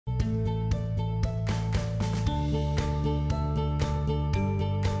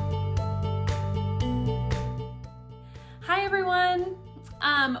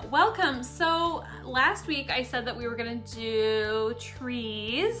Welcome. So last week I said that we were gonna do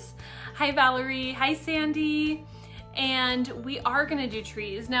trees. Hi Valerie, hi Sandy. And we are gonna do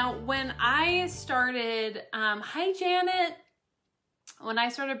trees. Now when I started, hi Janet. When I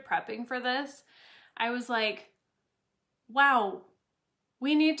started prepping for this, I was like, wow,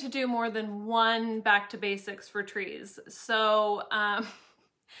 we need to do more than one back to basics for trees. So I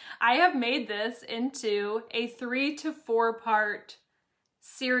have made this into a 3 to 4 part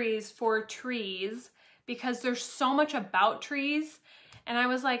series for trees because there's so much about trees. And I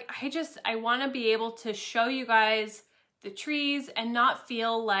was like, I want to be able to show you guys the trees and not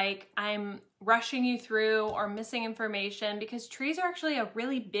feel like I'm rushing you through or missing information, because trees are actually a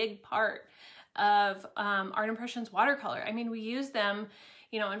really big part of Art Impressions watercolor. I mean, we use them,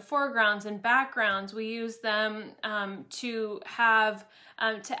 you know, in foregrounds and backgrounds. We use them to have,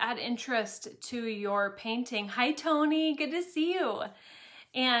 to add interest to your painting. Hi, Tony, good to see you.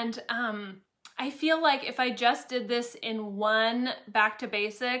 And I feel like if I just did this in one back to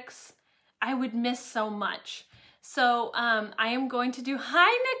basics, I would miss so much. So I am going to do,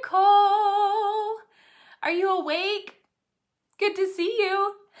 hi, Nicole. Are you awake? Good to see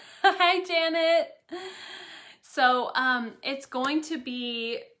you. Hi, Janet. So it's going to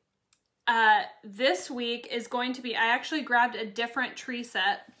be, this week is going to be, I actually grabbed a different tree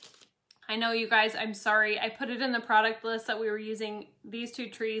set. I know you guys, I'm sorry, I put it in the product list that we were using these 2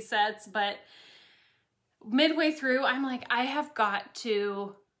 tree sets, but midway through, I'm like, I have got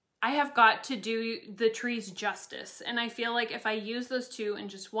to do the trees justice. And I feel like if I use those 2 in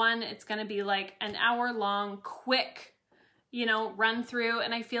just one, it's gonna be like an hour-long, quick, you know, run through.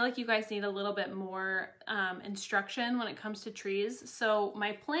 And I feel like you guys need a little bit more instruction when it comes to trees. So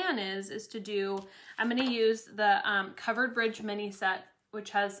my plan is to do, I'm gonna use the Covered Bridge mini set,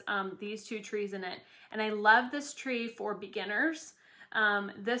 which has these 2 trees in it. And I love this tree for beginners.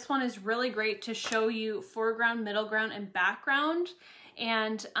 This one is really great to show you foreground, middle ground, and background.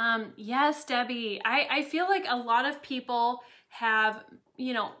 And yes, Debbie, I feel like a lot of people have,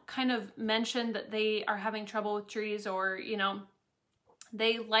 you know, kind of mentioned that they are having trouble with trees, or, you know,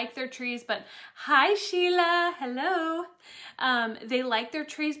 they like their trees, but hi Sheila, hello. They like their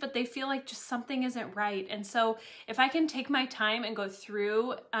trees, but they feel like just something isn't right. And so if I can take my time and go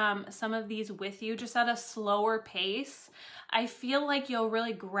through some of these with you just at a slower pace, I feel like you'll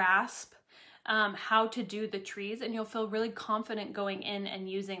really grasp how to do the trees, and you'll feel really confident going in and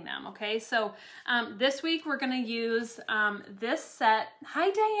using them. Okay, so this week we're gonna use this set. Hi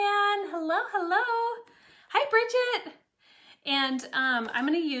Diane, hello, hello. Hi Bridget. And I'm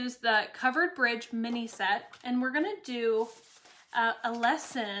gonna use the Covered Bridge mini set, and we're gonna do a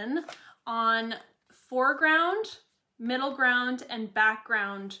lesson on foreground, middle ground, and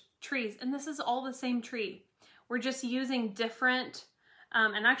background trees. And this is all the same tree. We're just using different,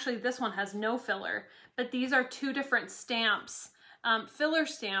 and actually this one has no filler, but these are 2 different stamps, filler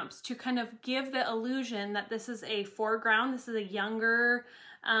stamps, to kind of give the illusion that this is a foreground, this is a younger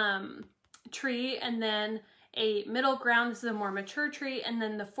tree, and then a middle ground, this is a more mature tree, and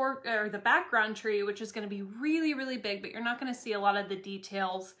then the background tree, which is going to be really, really big, but you're not going to see a lot of the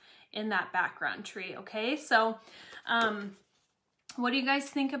details in that background tree. Okay, so what do you guys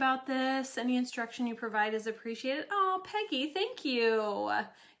think about this? Any instruction you provide is appreciated. Oh, Peggy, thank you.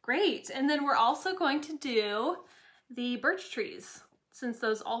 Great. And then we're also going to do the birch trees, since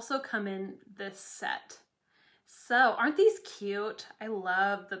those also come in this set. So aren't these cute? I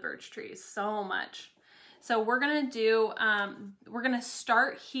love the birch trees so much. So we're gonna do, we're gonna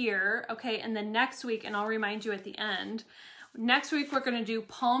start here, okay, and then next week, and I'll remind you at the end, next week we're gonna do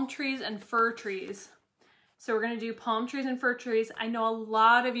palm trees and fir trees. So we're gonna do palm trees and fir trees. I know a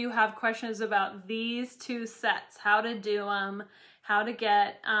lot of you have questions about these 2 sets, how to do them, how to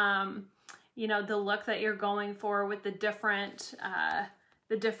get, you know, the look that you're going for with the different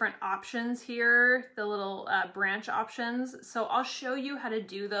options here, the little branch options. So I'll show you how to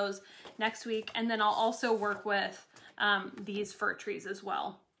do those next week, and then I'll also work with these fir trees as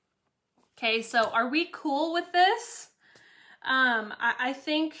well. Okay, so are we cool with this? I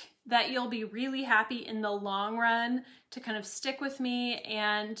think that you'll be really happy in the long run to kind of stick with me,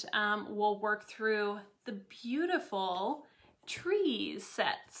 and we'll work through the beautiful trees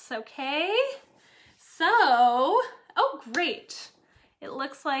sets, okay? So, oh great. It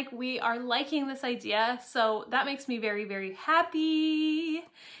looks like we are liking this idea, so that makes me very, very happy.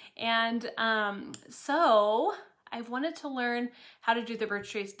 And so I've wanted to learn how to do the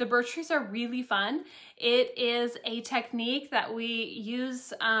birch trees. The birch trees are really fun. It is a technique that we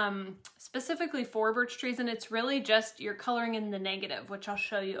use specifically for birch trees, and it's really just you're coloring in the negative, which I'll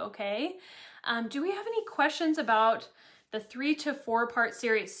show you, okay? Do we have any questions about the 3 to 4 part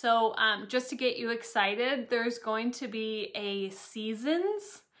series. So just to get you excited, there's going to be a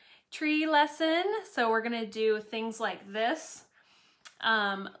seasons tree lesson. So we're gonna do things like this,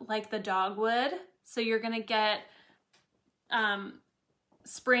 like the dogwood. So you're gonna get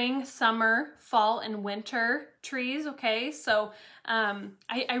spring, summer, fall, and winter trees, okay? So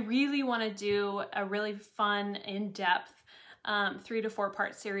I really wanna do a really fun, in-depth 3 to 4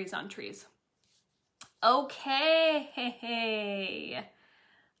 part series on trees. Okay,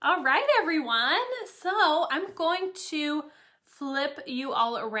 all right, everyone. So I'm going to flip you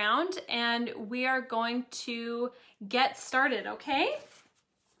all around and we are going to get started, okay?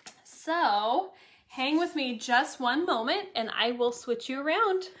 So hang with me just one moment and I will switch you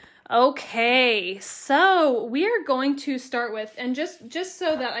around. Okay, so we are going to start with, and just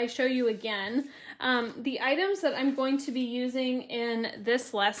so that I show you again, the items that I'm going to be using in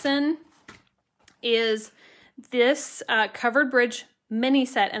this lesson is this covered bridge mini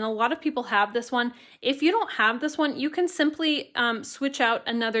set, and a lot of people have this one. If you don't have this one, you can simply switch out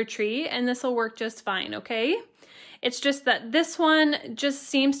another tree and this will work just fine, okay? It's just that this one just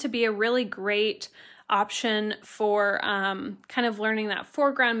seems to be a really great option for kind of learning that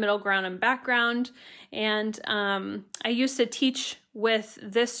foreground, middle ground, and background. And I used to teach with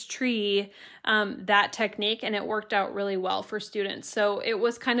this tree that technique, and it worked out really well for students. So it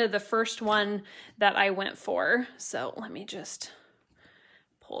was kind of the first one that I went for. So let me just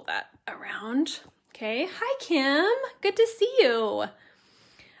pull that around. Okay, hi Kim, good to see you.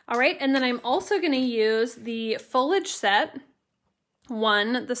 All right, and then I'm also going to use the foliage set,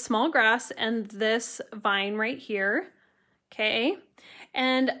 the small grass, and this vine right here. Okay,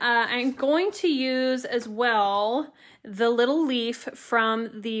 and I'm going to use as well the little leaf from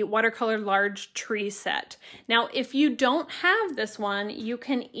the Watercolor large tree set. Now, if you don't have this one, you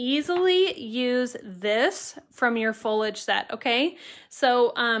can easily use this from your foliage set, okay?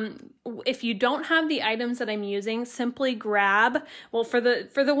 So if you don't have the items that I'm using, simply grab, well, for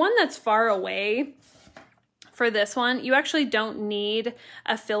the one that's far away, for this one, you actually don't need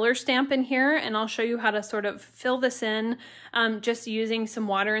a filler stamp in here, and I'll show you how to sort of fill this in just using some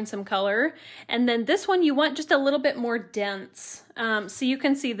water and some color. And then this one you want just a little bit more dense. So you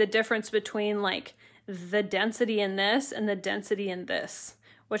can see the difference between like the density in this and the density in this,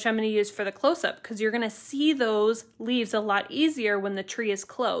 which I'm going to use for the close-up, because you're going to see those leaves a lot easier when the tree is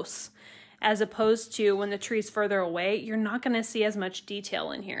close, as opposed to when the tree's further away. You're not going to see as much detail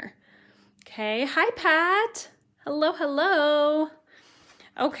in here. Okay, hi Pat. Hello, hello.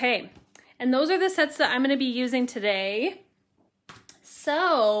 Okay, and those are the sets that I'm going to be using today.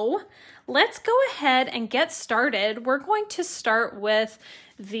 So let's go ahead and get started. We're going to start with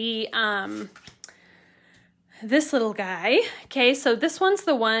the this little guy. Okay, so this one's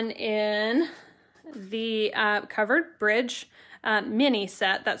the one in the covered bridge mini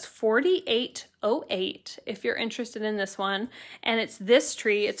set. That's 4808 if you're interested in this one. And it's this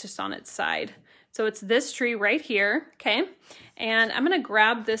tree, it's just on its side. So it's this tree right here, okay? And I'm gonna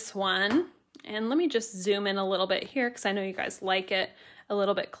grab this one, and let me just zoom in a little bit here because I know you guys like it a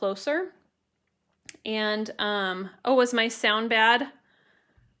little bit closer. And, oh, was my sound bad?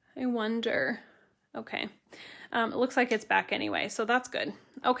 I wonder. Okay. It looks like it's back anyway, so that's good.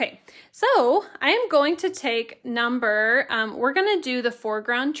 Okay, so I am going to take we're going to do the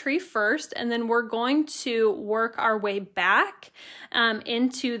foreground tree first, and then we're going to work our way back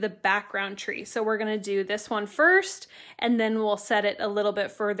into the background tree. So we're going to do this one first, and then we'll set it a little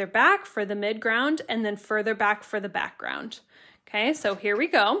bit further back for the midground, and then further back for the background. Okay, so here we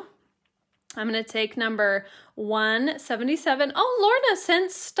go. I'm going to take number 177. Oh, Lorna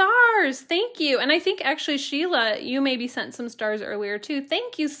sent stars. Thank you. And I think actually, Sheila, you maybe sent some stars earlier too.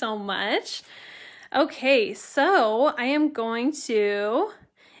 Thank you so much. Okay, so I am going to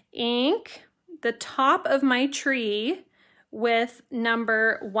ink the top of my tree with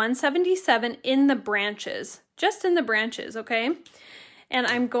number 177 in the branches, just in the branches, okay? And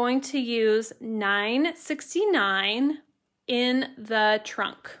I'm going to use 969 in the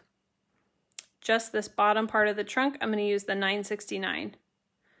trunk. Just this bottom part of the trunk, I'm going to use the 969.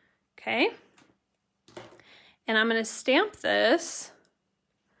 Okay. And I'm going to stamp this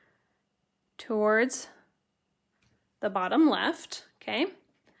towards the bottom left. Okay.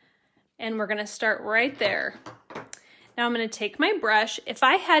 And we're going to start right there. Now I'm going to take my brush. If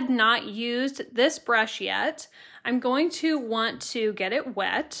I had not used this brush yet, I'm going to want to get it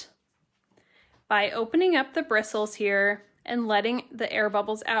wet by opening up the bristles here and letting the air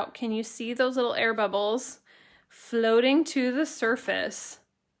bubbles out. Can you see those little air bubbles floating to the surface?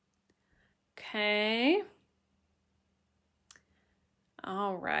 Okay.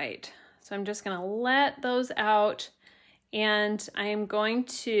 All right. So I'm just gonna let those out and I'm going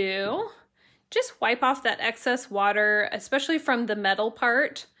to just wipe off that excess water, especially from the metal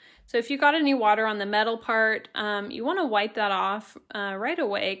part. So if you got any water on the metal part, you want to wipe that off right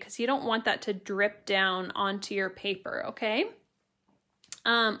away because you don't want that to drip down onto your paper, okay?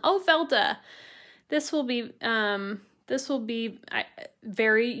 Oh, Velda, this will be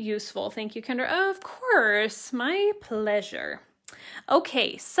very useful. Thank you, Kendra. Oh, of course, my pleasure.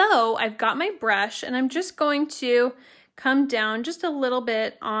 Okay, so I've got my brush and I'm just going to come down just a little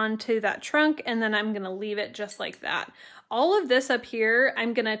bit onto that trunk, and then I'm gonna leave it just like that. All of this up here,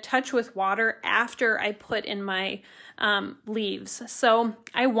 I'm gonna touch with water after I put in my leaves. So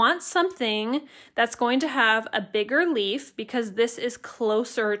I want something that's going to have a bigger leaf because this is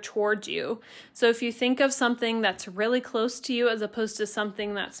closer towards you. So if you think of something that's really close to you as opposed to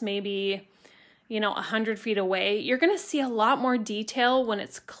something that's maybe, you know, 100 feet away, you're gonna see a lot more detail when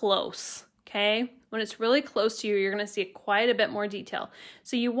it's close, okay? When it's really close to you, you're gonna see quite a bit more detail.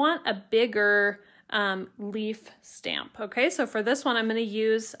 So you want a bigger leaf stamp, okay? So for this one, I'm gonna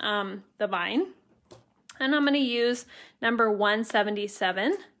use the vine, and I'm gonna use number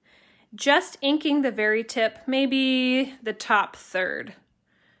 177, just inking the very tip, maybe the top third.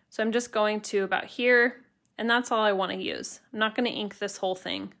 So I'm just going to about here, and that's all I wanna use. I'm not gonna ink this whole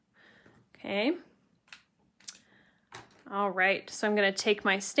thing, okay? All right, so I'm gonna take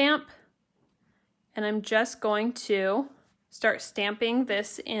my stamp, and I'm just going to start stamping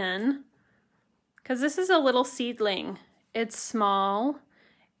this in, because this is a little seedling. It's small,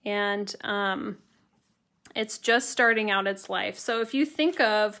 and it's just starting out its life. So if you think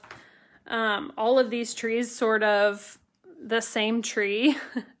of all of these trees sort of the same tree,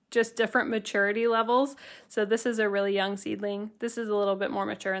 just different maturity levels. So this is a really young seedling. This is a little bit more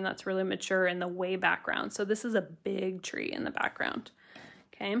mature, and that's really mature in the way background. So this is a big tree in the background,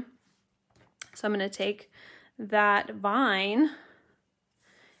 okay? So I'm gonna take that vine,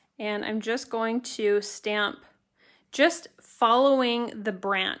 and I'm just going to stamp just following the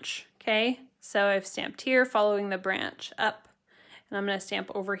branch, okay? So I've stamped here, following the branch up, and I'm gonna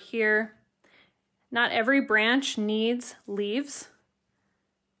stamp over here. Not every branch needs leaves,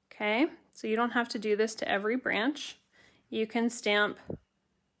 okay? So you don't have to do this to every branch. You can stamp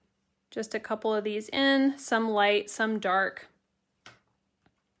just a couple of these in, some light, some dark.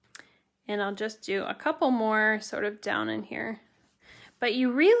 And I'll just do a couple more sort of down in here. But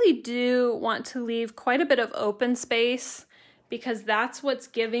you really do want to leave quite a bit of open space because that's what's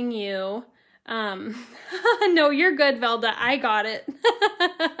giving you, no, you're good, Velda, I got it.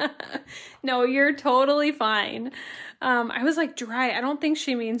 No, you're totally fine. I was like, dry, I don't think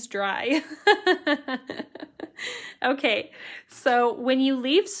she means dry. Okay, so when you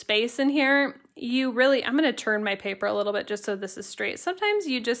leave space in here, you really, I'm gonna turn my paper a little bit just so this is straight. Sometimes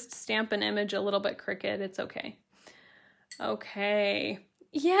you just stamp an image a little bit crooked, it's okay. Okay,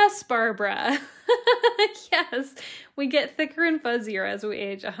 yes, Barbara. Yes, we get thicker and fuzzier as we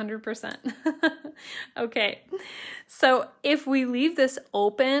age, 100%. Okay, so if we leave this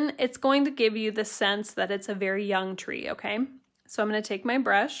open, it's going to give you the sense that it's a very young tree, okay? So I'm gonna take my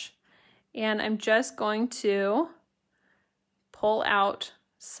brush and I'm just going to pull out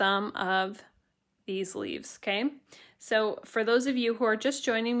some of these leaves, okay? So for those of you who are just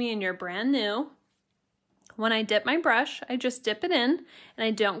joining me and you're brand new, when I dip my brush, I just dip it in and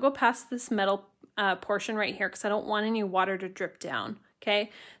I don't go past this metal portion right here because I don't want any water to drip down,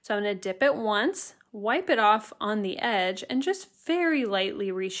 okay? So I'm gonna dip it once, wipe it off on the edge, and just very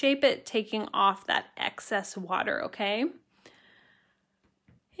lightly reshape it, taking off that excess water, okay?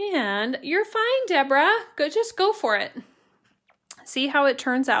 And you're fine, Deborah. Just go for it. See how it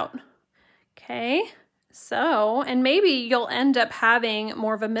turns out. Okay, so, and maybe you'll end up having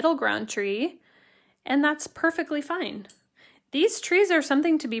more of a middle ground tree, and that's perfectly fine. These trees are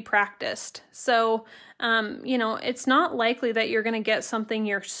something to be practiced. So, you know, it's not likely that you're gonna get something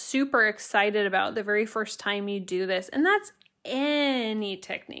you're super excited about the very first time you do this. And that's any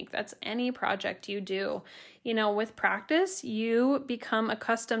technique, that's any project you do. You know, with practice, you become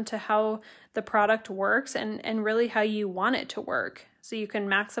accustomed to how the product works and really how you want it to work. So you can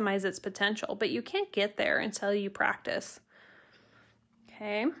maximize its potential, but you can't get there until you practice.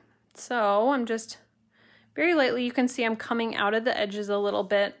 Okay, so I'm just very lightly, you can see I'm coming out of the edges a little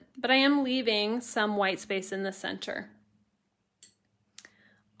bit, but I am leaving some white space in the center.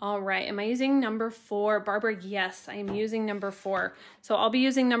 All right, am I using number 4? Barbara, yes, I am using number 4. So I'll be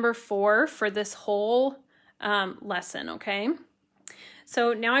using number 4 for this whole lesson, okay?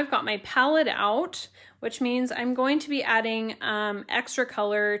 So now I've got my palette out, which means I'm going to be adding extra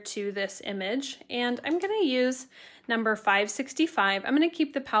color to this image, and I'm gonna use number 565. I'm gonna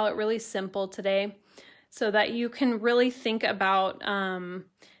keep the palette really simple today. so that you can really think about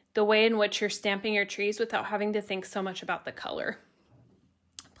the way in which you're stamping your trees without having to think so much about the color.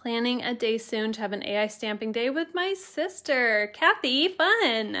 Planning a day soon to have an AI stamping day with my sister. Kathy,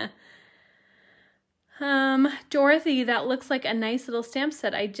 fun! Dorothy, that looks like a nice little stamp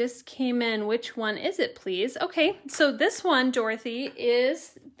set. I just came in. Which one is it, please? Okay, so this one, Dorothy,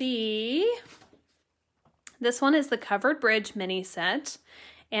 is this one is the Covered Bridge mini set,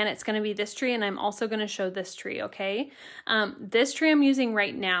 and it's going to be this tree, and I'm also going to show this tree, okay? This tree I'm using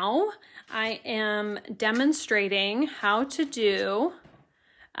right now, I am demonstrating how to do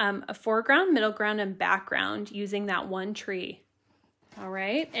a foreground, middle ground, and background using that one tree. All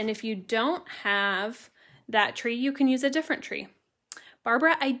right, and if you don't have that tree, you can use a different tree.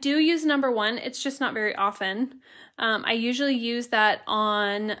 Barbara, I do use number 1. It's just not very often. I usually use that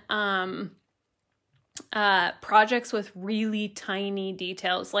on projects with really tiny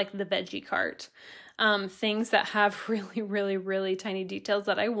details, like the veggie cart. Things that have really tiny details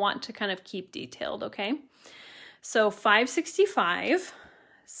that I want to kind of keep detailed, okay? So 565.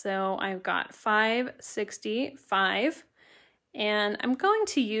 So I've got 565. And I'm going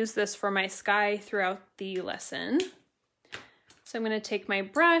to use this for my sky throughout the lesson. So I'm going to take my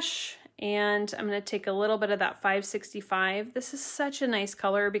brush and I'm going to take a little bit of that 565. This is such a nice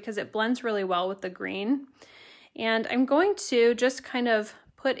color because it blends really well with the green. And I'm going to just kind of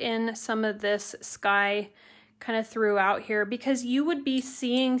put in some of this sky kind of throughout here because you would be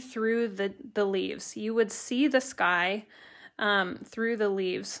seeing through the leaves. You would see the sky through the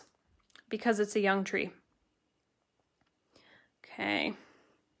leaves because it's a young tree. Okay,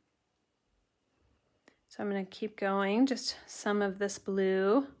 so I'm going to keep going, just some of this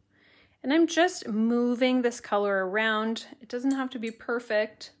blue, and I'm just moving this color around. It doesn't have to be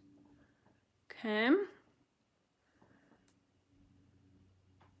perfect. Okay,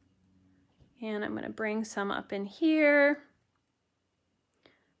 and I'm going to bring some up in here,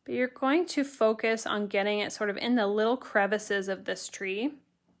 but you're going to focus on getting it sort of in the little crevices of this tree.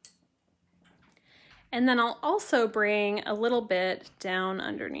 And then I'll also bring a little bit down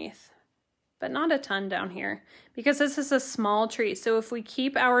underneath, but not a ton down here because this is a small tree. So if we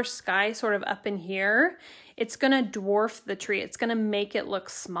keep our sky sort of up in here, it's gonna dwarf the tree. It's gonna make it look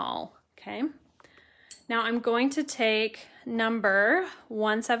small, okay? Now I'm going to take number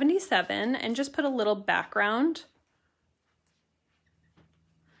 177 and just put a little background.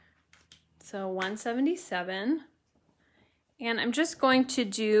 So 177. And I'm just going to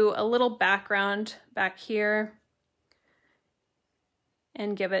do a little background back here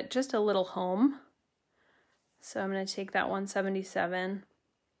and give it just a little home. So I'm going to take that 177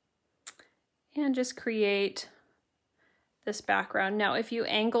 and just create this background. Now, if you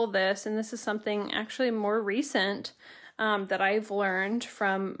angle this, and this is something actually more recent that I've learned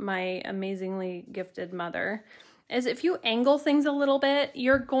from my amazingly gifted mother, is if you angle things a little bit,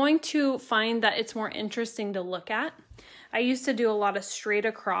 you're going to find that it's more interesting to look at. I used to do a lot of straight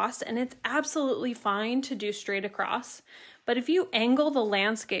across, and it's absolutely fine to do straight across. But if you angle the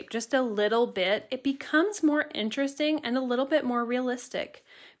landscape just a little bit, it becomes more interesting and a little bit more realistic.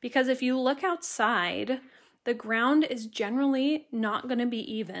 Because if you look outside, the ground is generally not going to be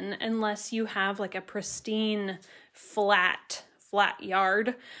even unless you have like a pristine, flat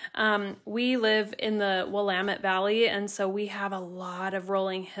yard. We live in the Willamette Valley, and so we have a lot of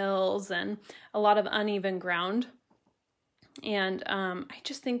rolling hills and a lot of uneven ground. And I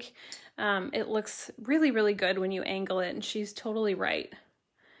just think it looks really good when you angle it, and she's totally right.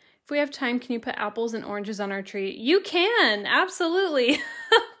 If we have time, can you put apples and oranges on our tree? You can, absolutely.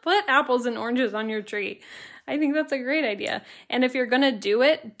 Put apples and oranges on your tree. I think that's a great idea. And if you're gonna do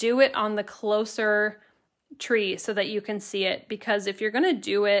it on the closer tree so that you can see it, because if you're gonna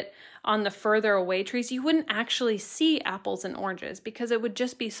do it on the further away trees, you wouldn't actually see apples and oranges because it would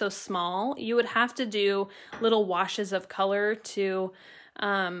just be so small. You would have to do little washes of color to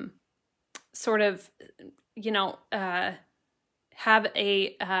sort of, you know, have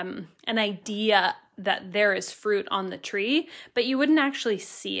an idea that there is fruit on the tree, but you wouldn't actually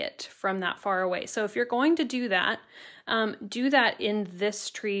see it from that far away. So if you're going to do that in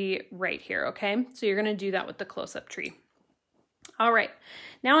this tree right here, okay? So you're gonna do that with the close-up tree. All right,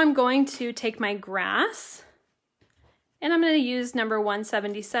 now I'm going to take my grass and I'm going to use number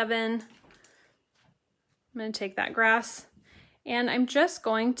 177. I'm going to take that grass and I'm just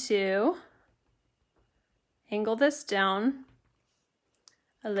going to angle this down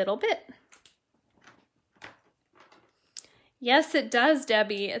a little bit. Yes, it does,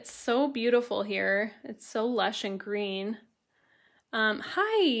 Debbie. It's so beautiful here. It's so lush and green.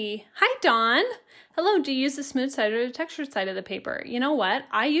 Hi Dawn. Hello, do you use the smooth side or the textured side of the paper? You know what?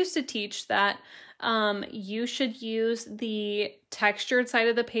 I used to teach that you should use the textured side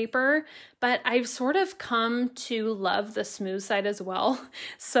of the paper, but I've sort of come to love the smooth side as well.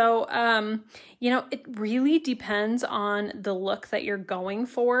 So, you know, it really depends on the look that you're going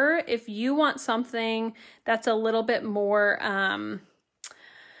for. If you want something that's a little bit more,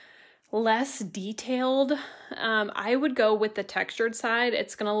 less detailed, I would go with the textured side.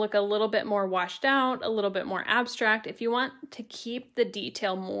 It's going to look a little bit more washed out, a little bit more abstract. If you want to keep the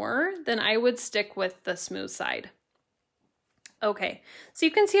detail more, then I would stick with the smooth side. Okay, so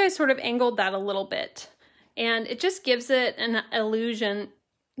you can see I sort of angled that a little bit, and it just gives it an illusion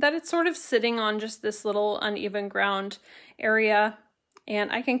that it's sort of sitting on just this little uneven ground area. And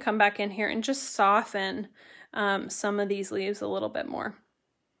I can come back in here and just soften some of these leaves a little bit more.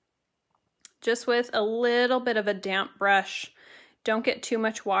 Just with a little bit of a damp brush. Don't get too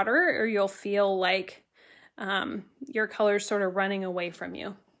much water or you'll feel like your color's sort of running away from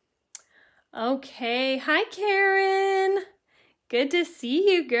you. Okay, hi Karen. Good to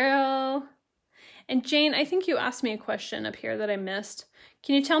see you, girl. And Jane, I think you asked me a question up here that I missed.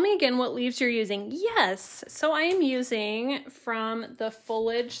 Can you tell me again what leaves you're using? Yes, so I am using from the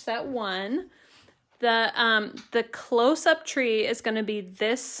Foliage Set 1. The close-up tree is gonna be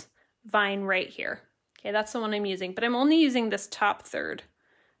this vine right here. Okay, that's the one I'm using, but I'm only using this top third.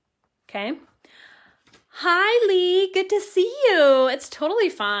 Okay. Hi, Lee. Good to see you. It's totally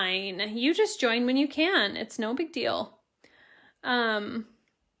fine. You just join when you can. It's no big deal.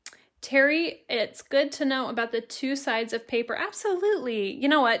 Terry, it's good to know about the two sides of paper. Absolutely. You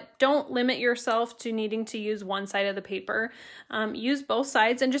know what? Don't limit yourself to needing to use one side of the paper. Use both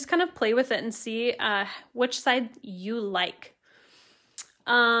sides and just kind of play with it and see which side you like.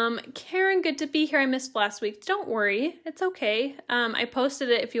 Karen, good to be here. I missed last week. Don't worry. It's okay. I posted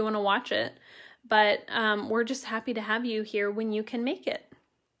it if you want to watch it, but we're just happy to have you here when you can make it.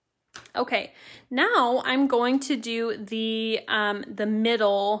 Okay, now I'm going to do the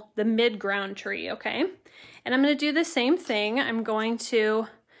mid-ground tree, okay? And I'm going to do the same thing. I'm going to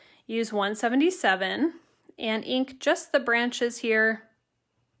use 177 and ink just the branches here.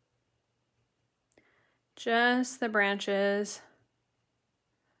 Just the branches.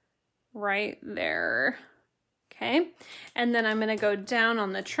 Right there. Okay, and then I'm going to go down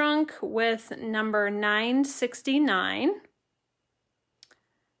on the trunk with number 969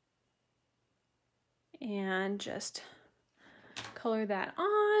 and just color that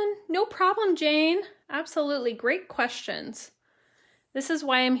on. No problem, Jane. Absolutely. Great questions. This is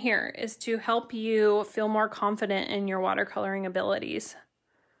why I'm here, is to help you feel more confident in your watercoloring abilities.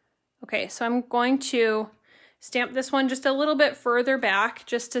 Okay, so I'm going to stamp this one just a little bit further back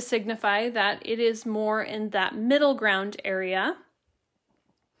just to signify that it is more in that middle ground area.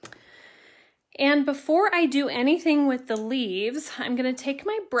 And before I do anything with the leaves, I'm going to take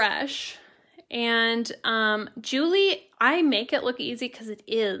my brush and Julie, I make it look easy because it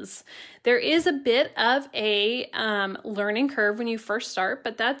is. There is a bit of a learning curve when you first start,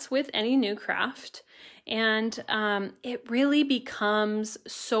 but that's with any new craft. And it really becomes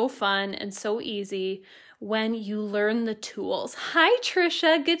so fun and so easy when you learn the tools. Hi,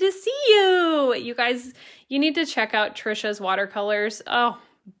 Trisha. Good to see you. You guys, you need to check out Trisha's watercolors. Oh,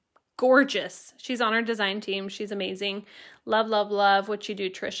 gorgeous. She's on our design team. She's amazing. Love, love, love what you do,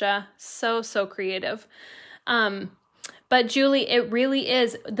 Trisha. So, so creative. But Julie, it really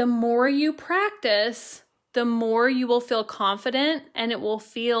is. The more you practice, the more you will feel confident and it will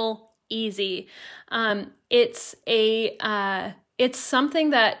feel easy. It's something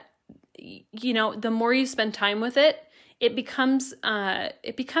that, you know, the more you spend time with it, it becomes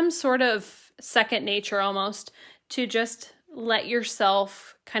sort of second nature almost, to just let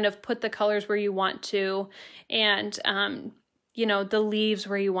yourself kind of put the colors where you want to, and you know, the leaves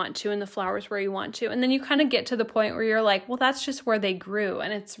where you want to and the flowers where you want to. And then you kind of get to the point where you're like, well, that's just where they grew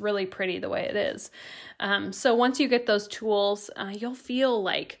and it's really pretty the way it is. So once you get those tools, you'll feel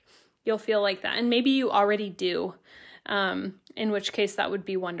like that. And maybe you already do, in which case that would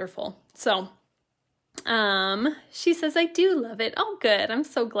be wonderful. So she says, I do love it. Oh, good. I'm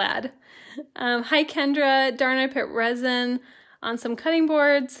so glad. Hi, Kendra. Darn, I put resin on some cutting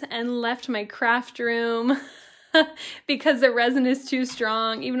boards and left my craft room because the resin is too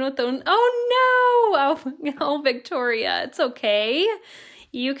strong, even with the, oh no, oh, Victoria, it's okay.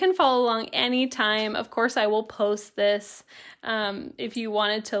 You can follow along anytime. Of course, I will post this if you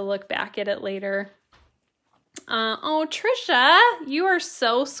wanted to look back at it later. Oh, Trisha, you are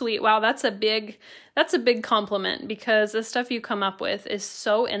so sweet. Wow, that's a big compliment, because the stuff you come up with is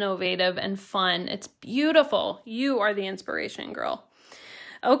so innovative and fun. It's beautiful. You are the inspiration, girl.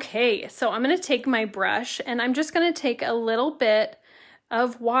 Okay, so I'm going to take my brush and I'm just going to take a little bit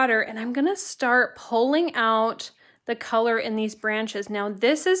of water and I'm going to start pulling out the color in these branches. Now,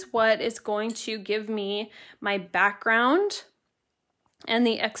 this is what is going to give me my background and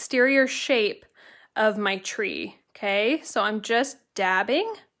the exterior shape of my tree. Okay, so I'm just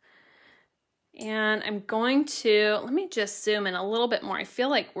dabbing and I'm going to, let me just zoom in a little bit more. I feel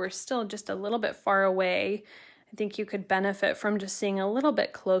like we're still just a little bit far away. I think you could benefit from just seeing a little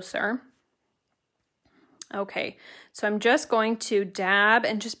bit closer. Okay, so I'm just going to dab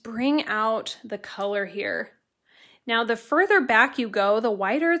and just bring out the color here. Now, the further back you go, the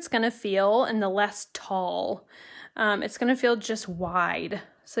wider it's going to feel and the less tall. It's going to feel just wide.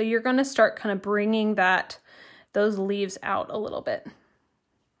 So you're going to start kind of bringing those leaves out a little bit.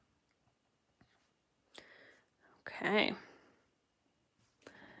 Okay.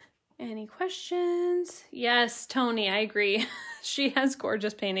 Any questions? Yes, Tony, I agree. She has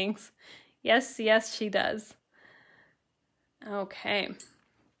gorgeous paintings. Yes, yes, she does. Okay.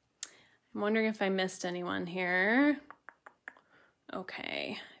 I'm wondering if I missed anyone here.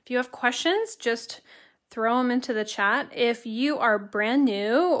 Okay. If you have questions, just throw them into the chat. If you are brand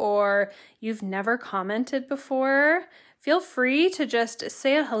new or you've never commented before, feel free to just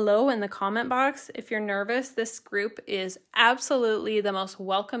say a hello in the comment box. If you're nervous, this group is absolutely the most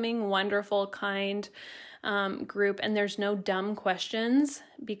welcoming, wonderful, kind group, and there's no dumb questions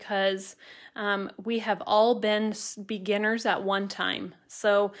because we have all been beginners at one time.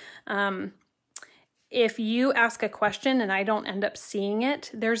 So if you ask a question and I don't end up seeing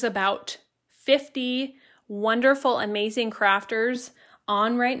it, there's about 50 wonderful, amazing crafters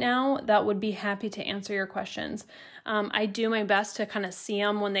on right now that would be happy to answer your questions. I do my best to kind of see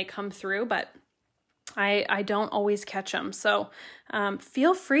them when they come through, but I don't always catch them. So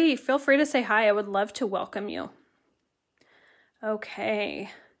feel free to say hi. I would love to welcome you. Okay.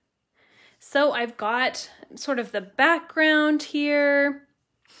 So I've got sort of the background here.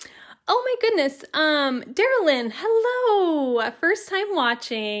 Oh my goodness. Darylyn, hello. First time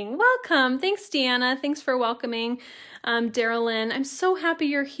watching. Welcome. Thanks, Deanna. Thanks for welcoming Darylyn. I'm so happy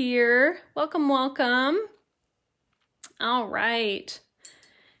you're here. Welcome, welcome. All right.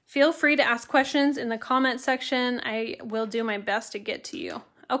 Feel free to ask questions in the comment section. I will do my best to get to you.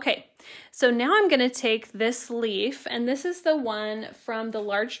 Okay, so now I'm going to take this leaf, and this is the one from the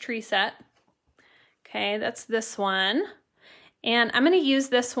large tree set. Okay, that's this one. And I'm going to use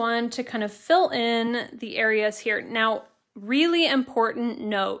this one to kind of fill in the areas here. Now, really important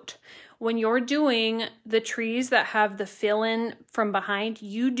note, when you're doing the trees that have the fill in from behind,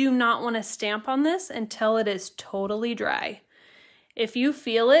 you do not want to stamp on this until it is totally dry. If you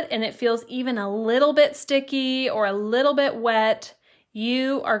feel it and it feels even a little bit sticky or a little bit wet,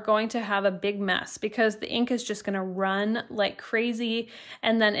 you are going to have a big mess because the ink is just going to run like crazy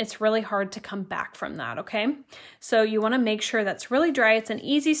and then it's really hard to come back from that, okay? So you want to make sure that's really dry. It's an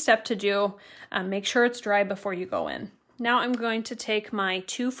easy step to do. Make sure it's dry before you go in. Now I'm going to take my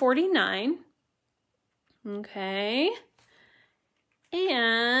 249, okay,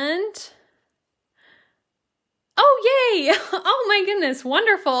 and oh, yay! Oh my goodness,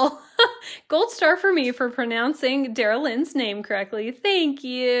 wonderful. Gold star for me for pronouncing Darylyn's name correctly. Thank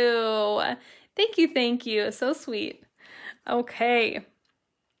you. Thank you, thank you. So sweet. Okay.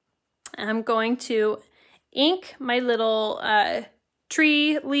 I'm going to ink my little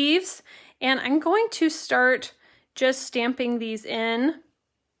tree leaves, and I'm going to start just stamping these in.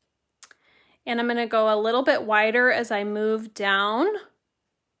 And I'm going to go a little bit wider as I move down.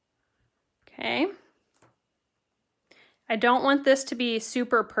 Okay. I don't want this to be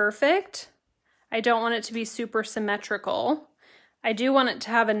super perfect. I don't want it to be super symmetrical. I do want it to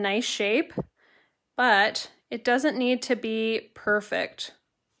have a nice shape, but it doesn't need to be perfect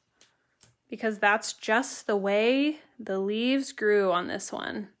because that's just the way the leaves grew on this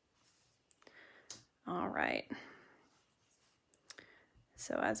one. All right.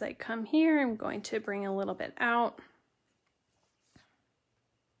 So as I come here, I'm going to bring a little bit out.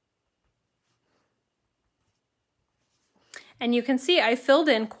 And you can see I filled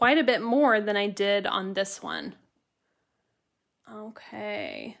in quite a bit more than I did on this one.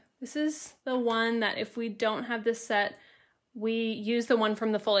 Okay, this is the one that if we don't have this set, we use the one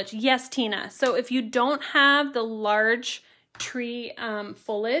from the foliage. Yes, Tina. So if you don't have the large tree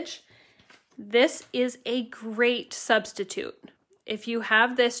foliage, this is a great substitute. If you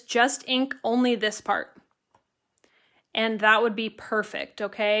have this, just ink only this part. And that would be perfect,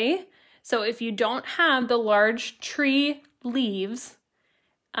 okay? So if you don't have the large tree leaves,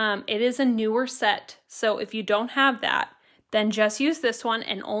 it is a newer set. So if you don't have that, then just use this one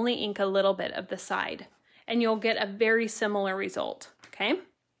and only ink a little bit of the side, and you'll get a very similar result, okay?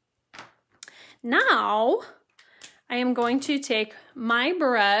 Now, I am going to take my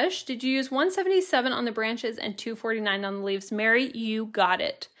brush. Did you use 177 on the branches and 249 on the leaves? Mary, you got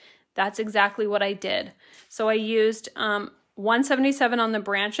it. That's exactly what I did. So I used 177 on the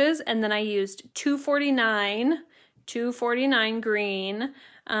branches, and then I used 249 green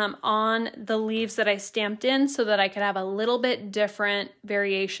on the leaves that I stamped in so that I could have a little bit different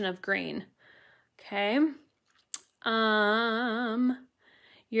variation of green. Okay.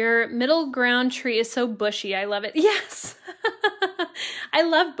 Your middle ground tree is so bushy. I love it. Yes. I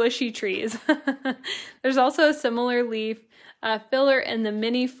love bushy trees. There's also a similar leaf filler in the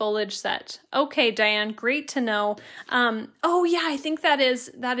mini foliage set. Okay, Diane, great to know. Oh yeah, I think that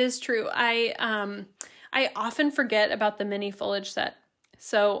is true. I often forget about the mini foliage set.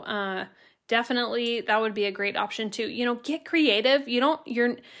 So definitely that would be a great option too. You know, get creative.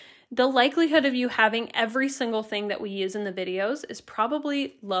 The likelihood of you having every single thing that we use in the videos is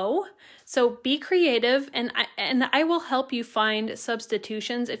probably low. So be creative, and I will help you find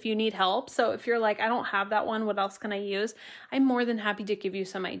substitutions if you need help. So if you're like, I don't have that one, what else can I use? I'm more than happy to give you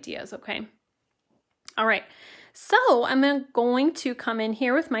some ideas, okay? All right, so I'm going to come in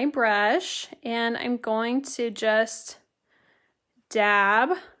here with my brush, and I'm going to just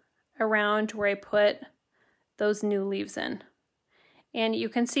dab around where I put those new leaves in. And you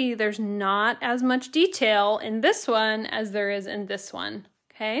can see there's not as much detail in this one as there is in this one,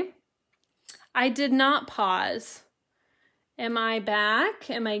 okay? I did not pause. Am I back?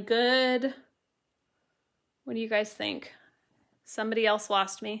 Am I good? What do you guys think? Somebody else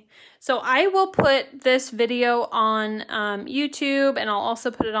lost me. So I will put this video on YouTube, and I'll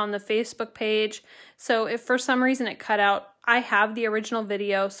also put it on the Facebook page. So if for some reason it cut out, I have the original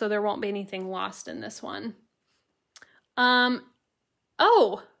video, so there won't be anything lost in this one.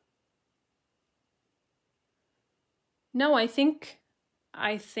 Oh, no, I think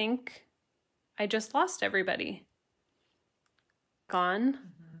I just lost everybody. Gone.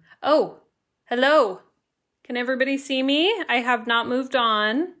 Mm-hmm. Oh, hello. Can everybody see me? I have not moved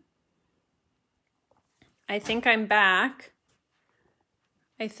on. I think I'm back.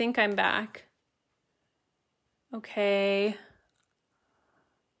 Okay.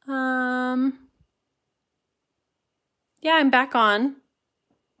 Yeah, I'm back on.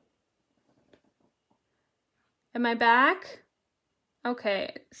 Am I back?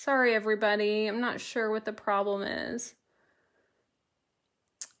 Okay, sorry everybody. I'm not sure what the problem is.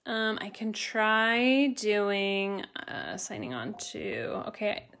 I can try doing, signing on to,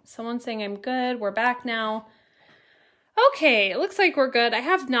 okay, someone's saying I'm good. We're back now. Okay, it looks like we're good. I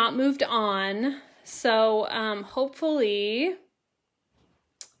have not moved on. So, hopefully,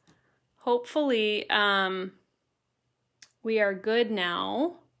 we are good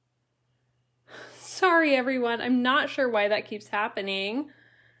now. Sorry, everyone. I'm not sure why that keeps happening.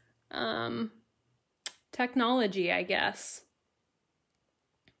 Technology, I guess.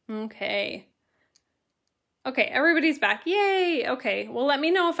 Okay. Okay, everybody's back. Yay! Okay, well, let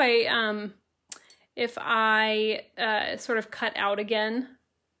me know if I sort of cut out again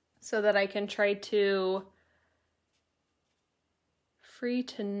so that I can try to... Free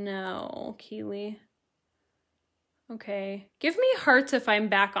to know, Keely. Okay, give me hearts if I'm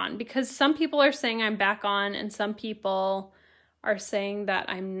back on, because some people are saying I'm back on and some people are saying that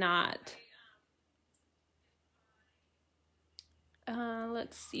I'm not.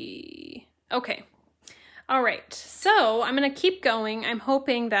 Let's see. Okay. All right. So I'm going to keep going. I'm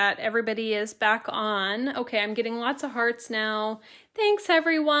hoping that everybody is back on. Okay. I'm getting lots of hearts now. Thanks,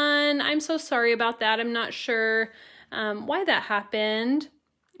 everyone. I'm so sorry about that. I'm not sure why that happened,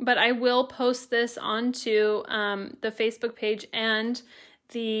 but I will post this onto the Facebook page and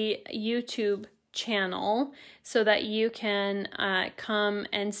the YouTube channel so that you can come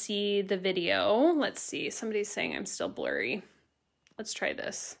and see the video. Let's see. Somebody's saying I'm still blurry. Let's try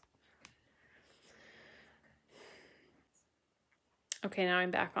this. Okay, now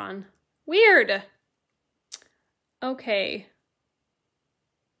I'm back on. Weird. Okay.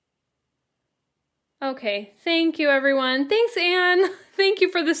 Okay, thank you, everyone. Thanks, Anne. Thank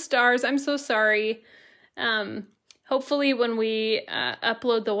you for the stars. I'm so sorry. Hopefully when we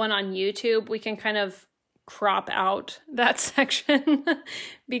upload the one on YouTube, we can kind of crop out that section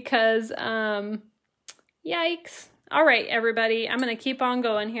because, yikes. All right, everybody, I'm going to keep on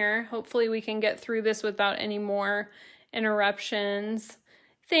going here. Hopefully we can get through this without any more interruptions.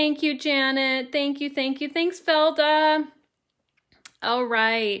 Thank you, Janet. Thank you, thank you. Thanks, Felda. All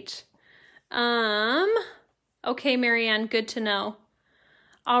right. Okay, Marianne, good to know.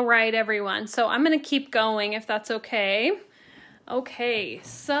 All right, everyone. So I'm going to keep going if that's okay. Okay,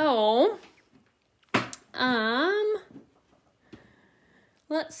 so,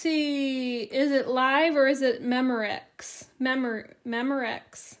 let's see. Is it live or is it Memorex?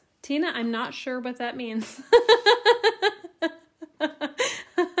 Memorex. Tina, I'm not sure what that means.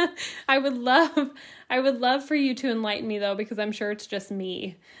 I would love for you to enlighten me though, because I'm sure it's just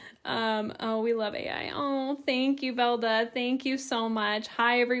me. Oh, we love AI. Oh, thank you, Velda. Thank you so much.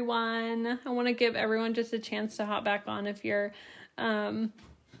 Hi, everyone. I want to give everyone just a chance to hop back on if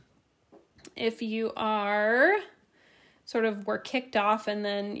you are sort of were kicked off and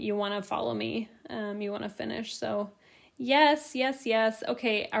then you want to follow me, you want to finish. So yes.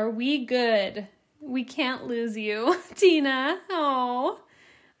 Okay. Are we good? We can't lose you, Tina. Oh,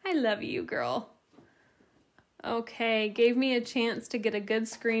 I love you, girl. Okay, gave me a chance to get a good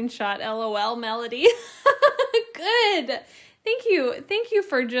screenshot. LOL, Melody. Good. Thank you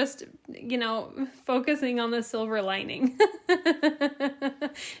for just, focusing on the silver lining.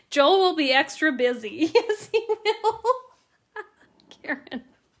 Joel will be extra busy. Yes, he will. Karen.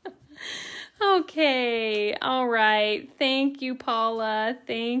 Okay, all right. Thank you, Paula.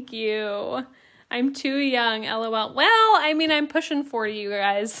 Thank you. I'm too young, LOL. Well, I mean, I'm pushing 40, you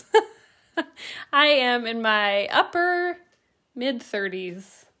guys. I am in my upper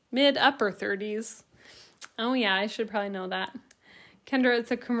 30s. Oh yeah, I should probably know that. Kendra,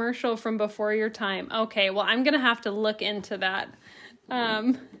 it's a commercial from before your time. Okay, well, I'm going to have to look into that.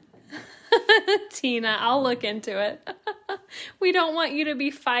 Tina, I'll look into it. We don't want you to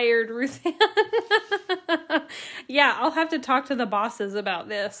be fired, Ruthann. Yeah, I'll have to talk to the bosses about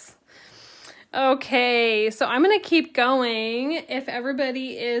this. Okay, so I'm going to keep going if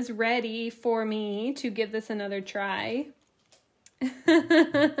everybody is ready for me to give this another try.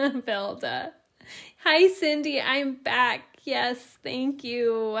 Velda. Hi, Cindy. I'm back. Yes, thank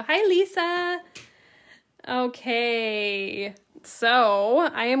you. Hi, Lisa. Okay, so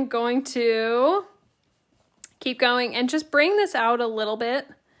I am going to keep going and just bring this out a little bit,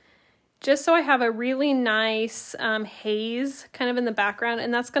 just so I have a really nice haze kind of in the background,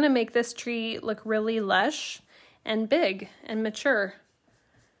 and that's going to make this tree look really lush and big and mature.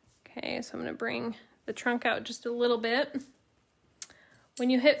 Okay, so I'm going to bring the trunk out just a little bit.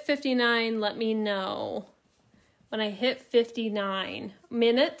 When you hit 59, let me know. When I hit 59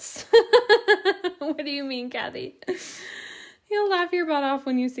 minutes. What do you mean, Kathy? You'll laugh your butt off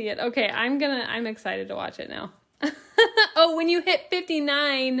when you see it. Okay, I'm excited to watch it now. Oh, when you hit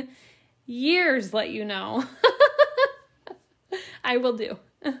 59 years, let you know. I will do.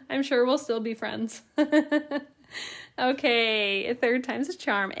 I'm sure we'll still be friends. Okay, third time's a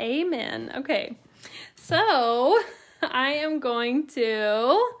charm. Amen. Okay, so I am going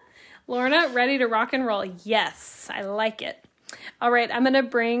to... Lorna, ready to rock and roll? Yes, I like it. All right, I'm going to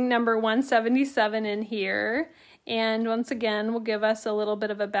bring number 177 in here. And once again, we'll give us a little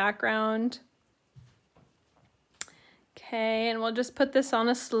bit of a background. Okay, and we'll just put this on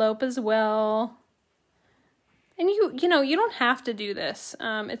a slope as well. And you don't have to do this.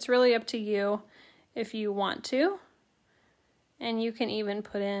 It's really up to you if you want to. And you can even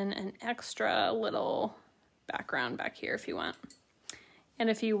put in an extra little background back here if you want. And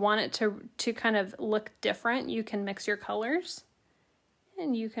if you want it to kind of look different, you can mix your colors.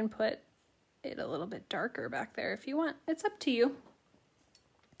 And you can put it a little bit darker back there if you want. It's up to you.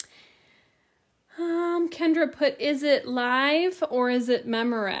 Kendra put, is it live or is it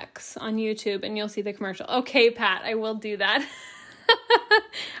Memorex on YouTube? And you'll see the commercial. Okay, Pat, I will do that.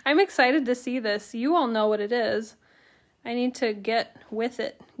 I'm excited to see this. You all know what it is. I need to get with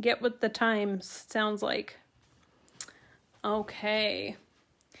it. Get with the times, sounds like. Okay.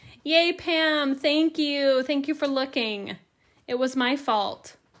 Yay, Pam. Thank you. Thank you for looking. It was my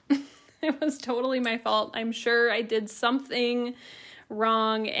fault. It was totally my fault. I'm sure I did something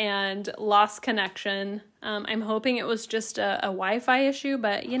wrong and lost connection. I'm hoping it was just a Wi-Fi issue,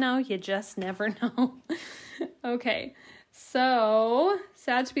 but you just never know. Okay, so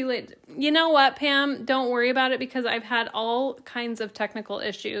sad to be late. You know what, Pam? Don't worry about it because I've had all kinds of technical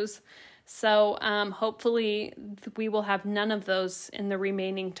issues. So hopefully we will have none of those in the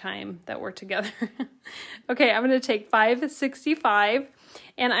remaining time that we're together. Okay, I'm going to take 565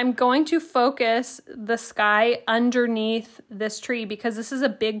 and I'm going to focus the sky underneath this tree because this is a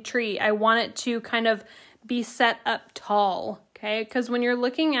big tree. I want it to kind of be set up tall, okay? Because when you're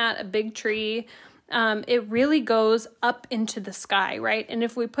looking at a big tree, it really goes up into the sky, right? And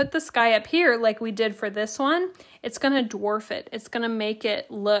if we put the sky up here like we did for this one, it's going to dwarf it. It's going to make it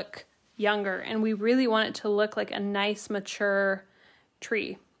look younger, and we really want it to look like a nice mature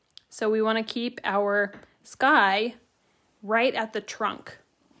tree. So we want to keep our sky right at the trunk.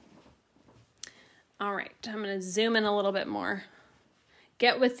 All right, I'm going to zoom in a little bit more.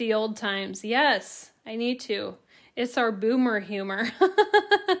 Get with the old times. Yes, I need to. It's our boomer humor.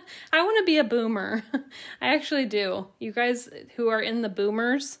 I want to be a boomer. I actually do. You guys who are in the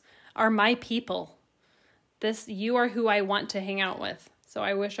boomers are my people. You are who I want to hang out with. So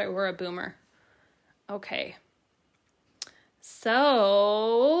I wish I were a boomer. Okay.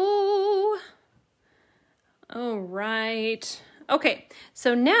 So, all right. Okay,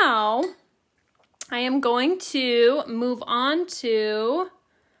 so now I am going to move on to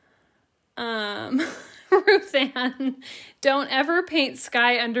Ruth Ann. Don't ever paint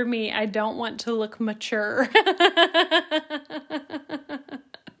sky under me. I don't want to look mature.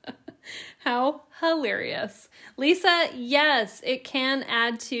 How hilarious. Lisa, yes, it can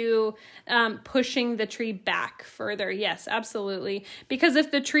add to pushing the tree back further. Yes, absolutely. Because if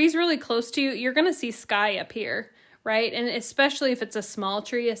the tree's really close to you, you're going to see sky up here, right? And especially if it's a small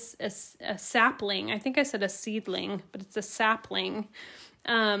tree, a sapling. I think I said a seedling, but it's a sapling.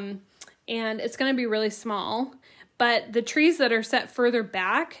 And it's going to be really small. But the trees that are set further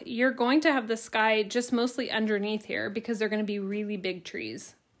back, you're going to have the sky just mostly underneath here because they're going to be really big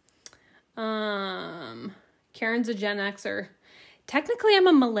trees. Karen's a Gen Xer. Technically, I'm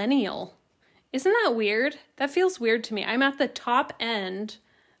a millennial. Isn't that weird? That feels weird to me. I'm at the top end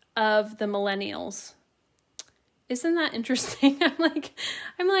of the millennials. Isn't that interesting? I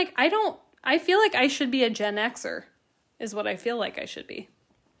feel like I should be a Gen Xer, is what I feel like I should be.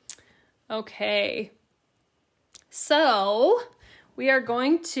 Okay. So we are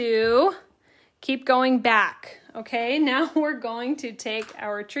going to keep going back. Okay, now we're going to take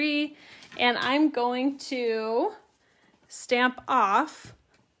our tree and I'm going to stamp off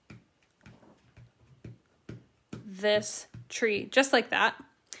this tree, just like that.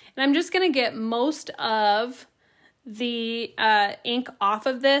 And I'm just going to get most of the ink off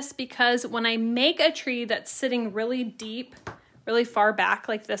of this because when I make a tree that's sitting really deep, really far back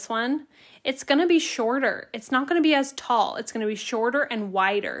like this one, it's going to be shorter. It's not going to be as tall. It's going to be shorter and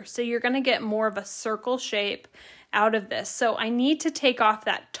wider. So you're going to get more of a circle shape out of this. So I need to take off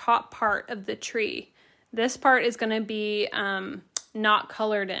that top part of the tree. This part is going to be not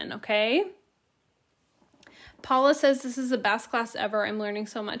colored in, okay? Paula says, this is the best class ever. I'm learning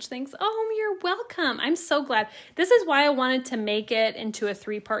so much. Thanks. Oh, you're welcome. I'm so glad. This is why I wanted to make it into a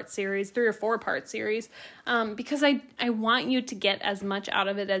 3-part series, 3 or 4-part series, because I want you to get as much out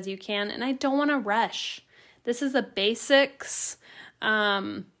of it as you can, and I don't want to rush. This is the basics,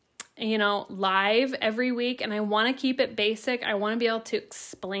 live every week, and I want to keep it basic. I want to be able to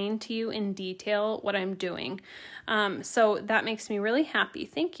explain to you in detail what I'm doing. So that makes me really happy.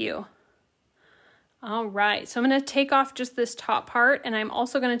 Thank you. All right, so I'm going to take off just this top part, and I'm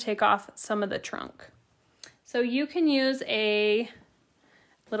also going to take off some of the trunk. So you can use a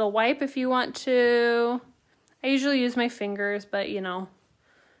little wipe if you want to. I usually use my fingers, but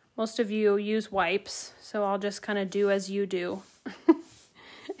most of you use wipes, so I'll just kind of do as you do.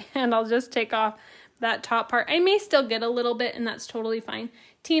 And I'll just take off that top part. I may still get a little bit, and that's totally fine.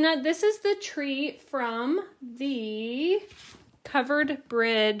 Tina, this is the tree from the Covered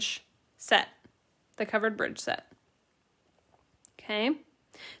Bridge set. The Covered Bridge set. Okay,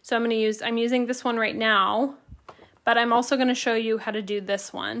 so I'm using this one right now, but I'm also going to show you how to do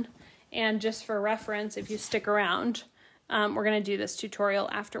this one. And just for reference, if you stick around, we're going to do this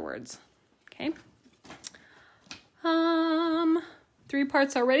tutorial afterwards. Okay. 3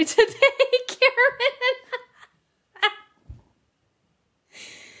 parts already today, Karen.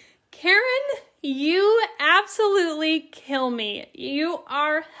 Karen, you absolutely kill me. You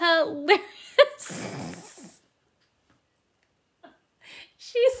are hilarious.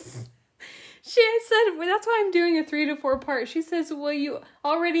 I said, well, that's why I'm doing a 3 to 4 part. She says, well, you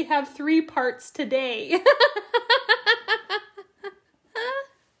already have 3 parts today.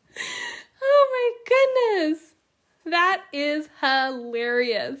 Oh my goodness. That is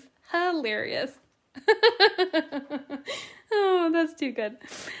hilarious. Hilarious. Oh, that's too good.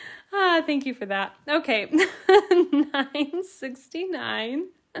 Thank you for that. Okay. 969.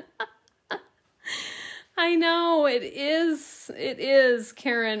 I know, it is,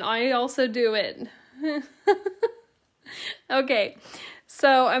 Karen. I also do it. Okay,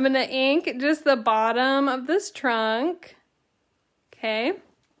 so I'm going to ink just the bottom of this trunk. Okay,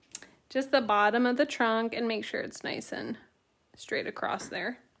 just the bottom of the trunk and make sure it's nice and straight across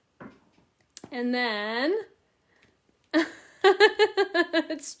there. And then,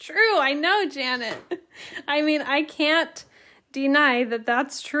 it's true, I know, Janet. I mean, I can't deny that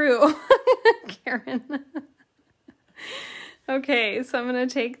that's true, Karen. Okay, so I'm gonna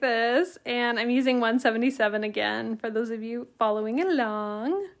take this, and I'm using 177 again for those of you following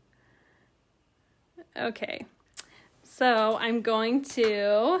along. Okay, so I'm going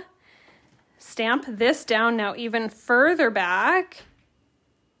to stamp this down now even further back.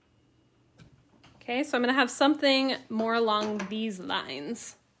 Okay, so I'm gonna have something more along these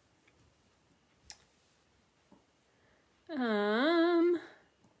lines.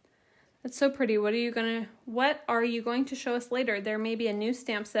 That's so pretty. What are you going to show us later? There may be a new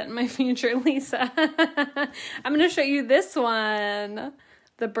stamp set in my future, Lisa. I'm going to show you this one,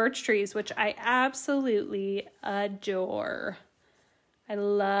 the birch trees, which I absolutely adore. I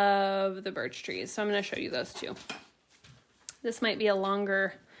love the birch trees, so I'm going to show you those too. This might be a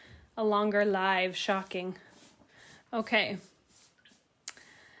longer live, shocking. Okay.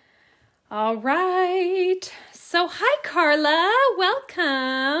 All right. So hi, Carla.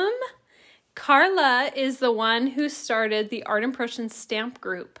 Welcome. Carla is the one who started the Art Impressions stamp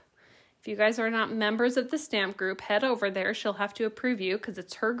group. If you guys are not members of the stamp group, head over there. She'll have to approve you because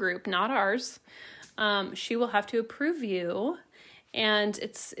it's her group, not ours. She will have to approve you. And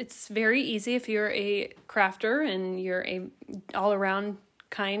it's very easy if you're a crafter and you're a all-around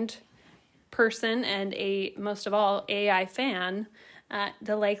kind person and most of all, AI fan.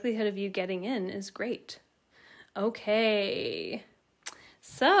 The likelihood of you getting in is great. Okay.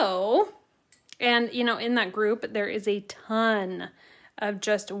 So, and in that group, there is a ton of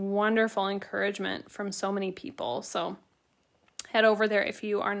just wonderful encouragement from so many people. So head over there if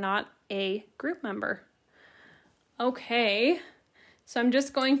you are not a group member. Okay. So I'm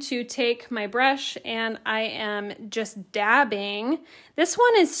just going to take my brush and I am just dabbing. This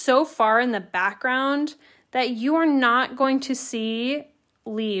one is so far in the background that you are not going to see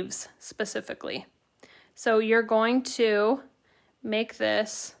leaves specifically. So you're going to make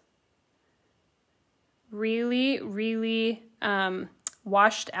this really, really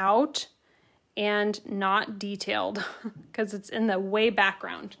washed out and not detailed because it's in the way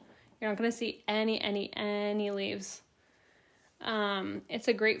background. You're not going to see any leaves. It's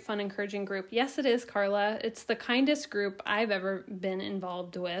a great, fun, encouraging group. Yes, it is, Carla. It's the kindest group I've ever been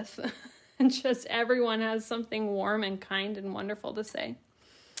involved with. And just everyone has something warm and kind and wonderful to say.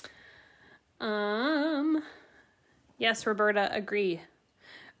 Yes, Roberta, agree.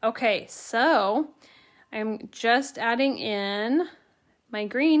 Okay, so I'm just adding in my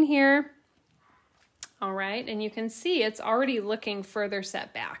green here. All right, and you can see it's already looking further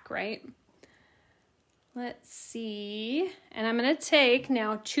set back, right? Let's see. And I'm going to take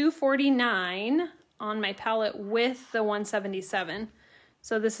now 249 on my palette with the 177.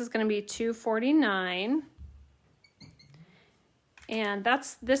 So this is going to be 249. And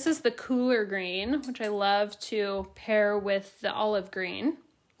this is the cooler green, which I love to pair with the olive green.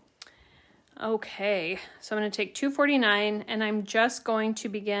 Okay, so I'm going to take 249 and I'm just going to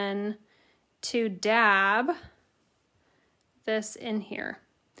begin to dab this in here.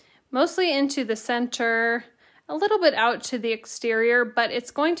 Mostly into the center, a little bit out to the exterior, but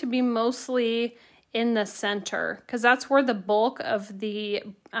it's going to be mostly in the center because that's where the bulk of the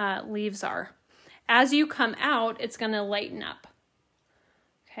leaves are. As you come out, it's going to lighten up.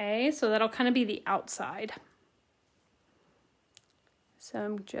 Okay, so that'll kind of be the outside. So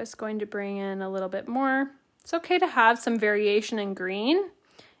I'm just going to bring in a little bit more. It's okay to have some variation in green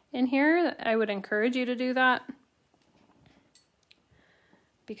in here. I would encourage you to do that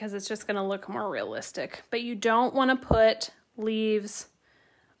because it's just going to look more realistic. But you don't want to put leaves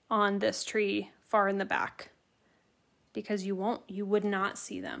on this tree far in the back because you would not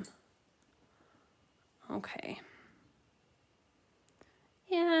see them. Okay.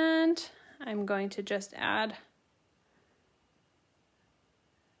 And I'm going to just add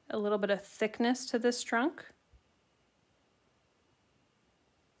a little bit of thickness to this trunk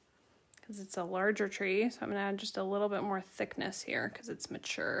because it's a larger tree. So I'm going to add just a little bit more thickness here because it's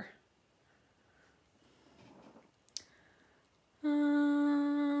mature.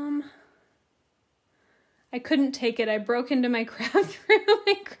 I couldn't take it. I broke into my craft room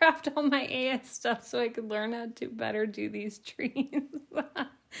and craft all my AS stuff so I could learn how to better do these trees.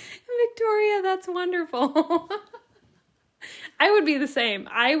 Victoria, that's wonderful. I would be the same.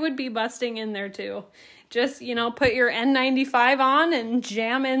 I would be busting in there too. Just, put your N95 on and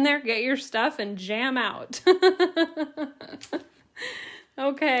jam in there, get your stuff and jam out.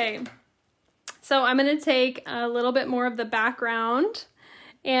 Okay. So I'm going to take a little bit more of the background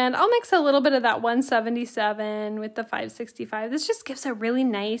and I'll mix a little bit of that 177 with the 565. This just gives a really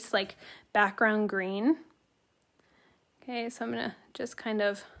nice background green. Okay, so I'm going to just kind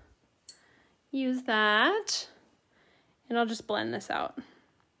of use that and I'll just blend this out.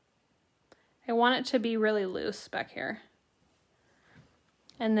 I want it to be really loose back here.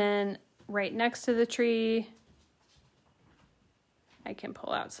 And then right next to the tree, I can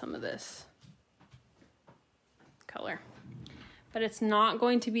pull out some of this color, but it's not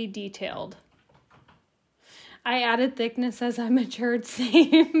going to be detailed. I added thickness as I matured.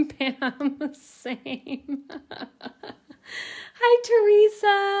 Same, Pam, same. Hi,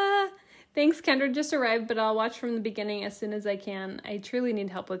 Teresa. Thanks, Kendra just arrived, but I'll watch from the beginning as soon as I can. I truly need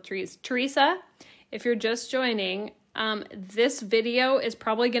help with trees. Teresa, if you're just joining, this video is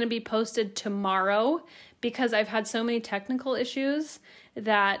probably going to be posted tomorrow because I've had so many technical issues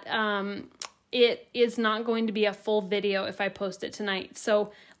that it is not going to be a full video if I post it tonight.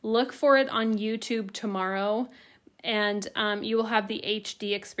 So look for it on YouTube tomorrow, and you will have the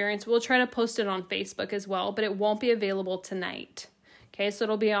HD experience. We'll try to post it on Facebook as well, but it won't be available tonight. Okay, so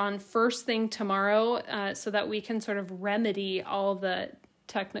it'll be on first thing tomorrow so that we can sort of remedy all the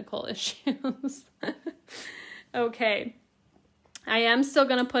technical issues. Okay, I am still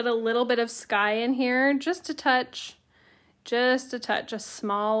going to put a little bit of sky in here, just a touch, a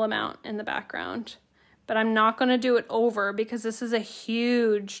small amount in the background. But I'm not going to do it over because this is a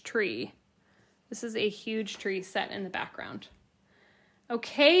huge tree. This is a huge tree set in the background.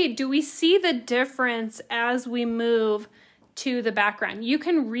 Okay, do we see the difference as we move to the background? You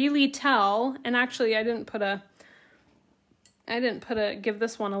can really tell, and actually I didn't give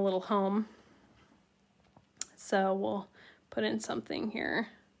this one a little home. So we'll put in something here.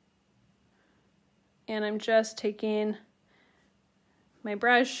 And I'm just taking my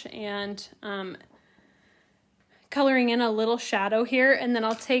brush and coloring in a little shadow here, and then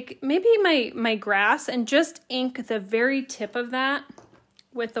I'll take maybe my grass and just ink the very tip of that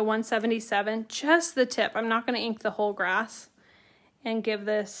with the 177, just the tip. I'm not going to ink the whole grass, and give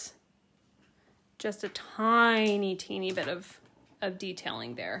this just a tiny, teeny bit of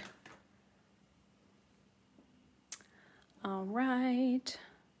detailing there. All right,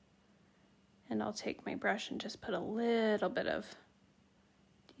 and I'll take my brush and just put a little bit of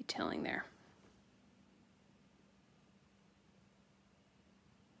detailing there.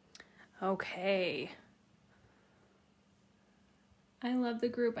 Okay. I love the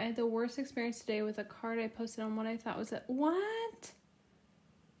group. I had the worst experience today with a card I posted on what I thought was what?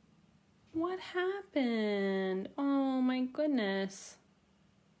 What happened? Oh my goodness.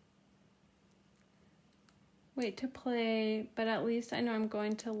 Wait to play, but at least I know I'm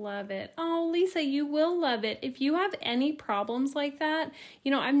going to love it. Oh, Lisa, you will love it. If you have any problems like that,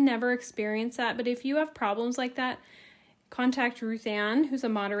 I've never experienced that, but if you have problems like that, contact Ruth Ann, who's a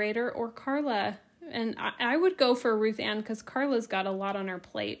moderator, or Carla. And I would go for Ruth Ann because Carla's got a lot on her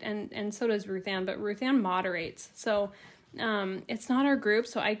plate, and so does Ruth Ann, but Ruth Ann moderates. So it's not our group,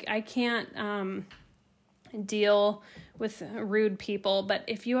 so I can't deal with rude people. But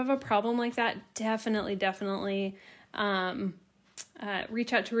if you have a problem like that, definitely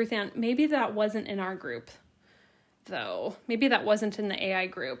reach out to Ruth Ann. Maybe that wasn't in our group, though. Maybe that wasn't in the AI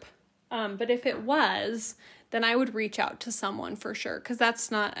group. But if it was, then I would reach out to someone for sure, because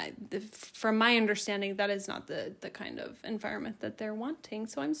that's not, from my understanding, that is not the kind of environment that they're wanting.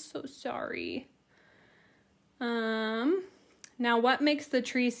 So I'm so sorry. Now, what makes the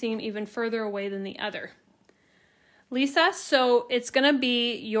tree seem even further away than the other? Lisa, so it's going to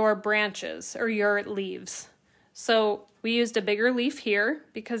be your branches or your leaves. So we used a bigger leaf here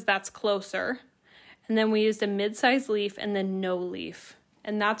because that's closer. And then we used a mid-sized leaf and then no leaf.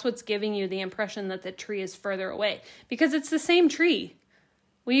 And that's what's giving you the impression that the tree is further away because it's the same tree.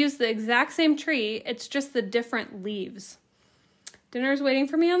 We use the exact same tree. It's just the different leaves. Dinner's waiting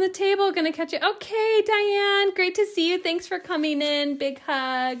for me on the table. Gonna catch you. Okay, Diane, great to see you. Thanks for coming in. Big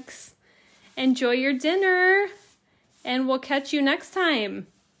hugs. Enjoy your dinner, and we'll catch you next time.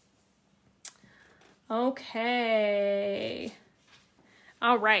 Okay.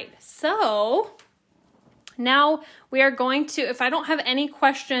 All right, so now we are going to, if I don't have any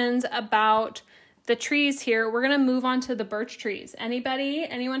questions about the trees here, we're gonna move on to the birch trees.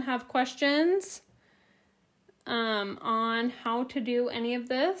 Anyone have questions on how to do any of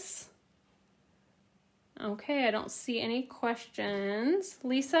this? Okay, I don't see any questions.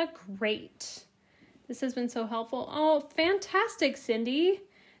 Lisa, great. This has been so helpful. Oh, fantastic, Cindy.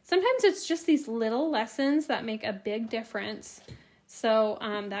 Sometimes it's just these little lessons that make a big difference. So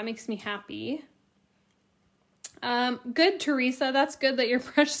that makes me happy. Good, Teresa. That's good that your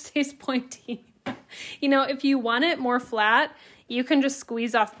brush stays pointy. If you want it more flat, you can just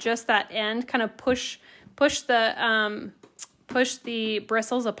squeeze off just that end, kind of push the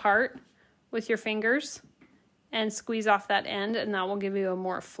bristles apart with your fingers and squeeze off that end, and that will give you a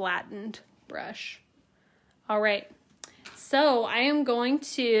more flattened brush. All right. So I am going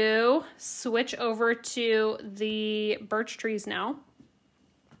to switch over to the birch trees now.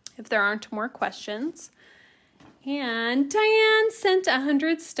 if there aren't more questions. And Diane sent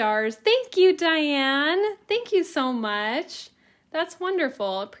 100 stars. Thank you, Diane. Thank you so much. That's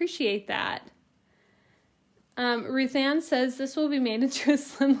wonderful. Appreciate that. Ruth Ann says this will be made into a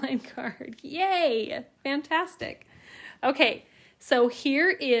slimline card. Yay! Fantastic. Okay, so here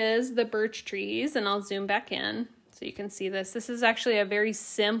is the birch trees, and I'll zoom back in so you can see this. This is actually a very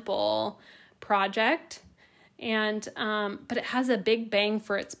simple project, and but it has a big bang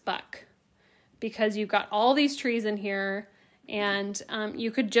for its buck because you've got all these trees in here, and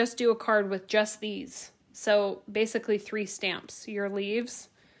you could just do a card with just these. So basically 3 stamps: your leaves,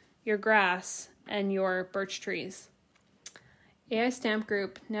 your grass, and your birch trees. AI stamp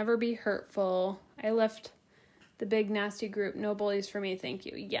group, never be hurtful. I left the big nasty group, no bullies for me, thank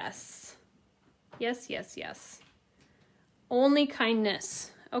you. Yes. Yes, yes, yes. Only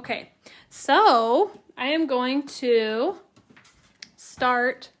kindness. Okay, so I am going to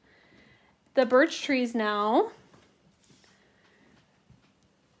start the birch trees now.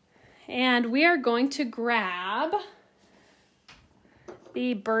 And we are going to grab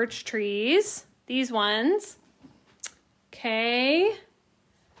the birch trees, these ones. Okay.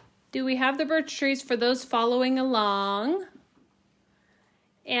 Do we have the birch trees for those following along?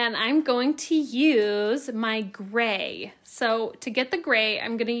 And I'm going to use my gray. So to get the gray,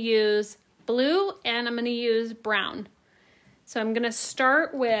 I'm going to use blue and I'm going to use brown. So I'm going to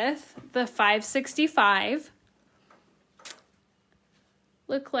start with the 565.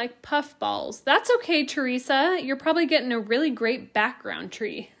 Look like puff balls. That's okay, Teresa. You're probably getting a really great background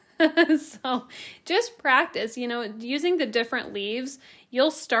tree. So just practice, you know, using the different leaves, you'll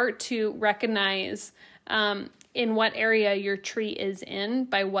start to recognize in what area your tree is in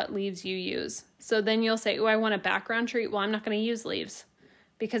by what leaves you use. So then you'll say, oh, I want a background tree. Well, I'm not going to use leaves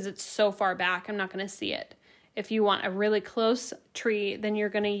because it's so far back, I'm not going to see it. If you want a really close tree, then you're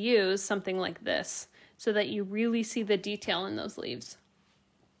going to use something like this so that you really see the detail in those leaves.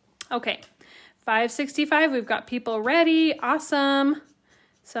 Okay, 565, we've got people ready. Awesome.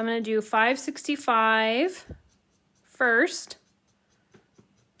 So I'm going to do 565 first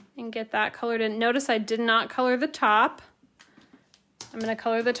and get that colored in. Notice I did not color the top. I'm going to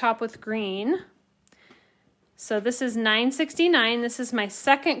color the top with green. So this is 969. This is my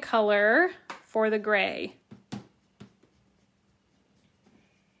second color for the gray.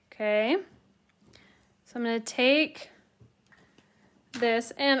 Okay. So I'm going to take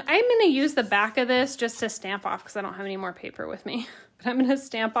this, and I'm going to use the back of this just to stamp off because I don't have any more paper with me. But I'm going to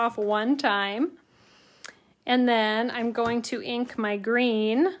stamp off one time, and then I'm going to ink my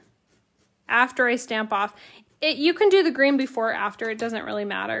green after I stamp off. You can do the green before or after, it doesn't really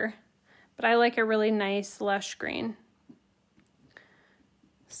matter, but I like a really nice lush green.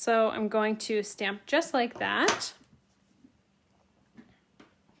 So I'm going to stamp just like that.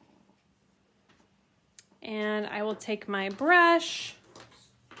 And I will take my brush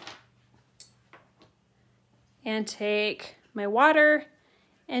and take my water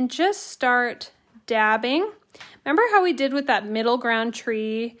and just start dabbing. Remember how we did with that middle ground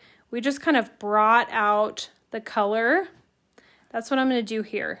tree? We just kind of brought out the color. That's what I'm going to do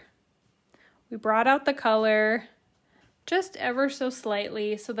here. We brought out the color just ever so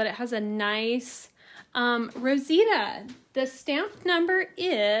slightly so that it has a nice Rosita. The stamp number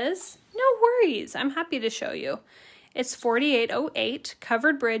is, no worries, I'm happy to show you. It's 4808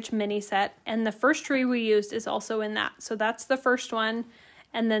 Covered Bridge mini set, and the first tree we used is also in that. So that's the first one,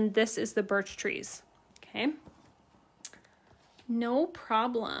 and then this is the birch trees. Okay, no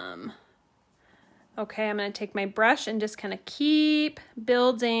problem. Okay, I'm going to take my brush and just kind of keep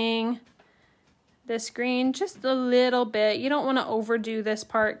building this green just a little bit. You don't want to overdo this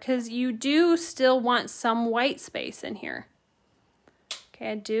part because you do still want some white space in here.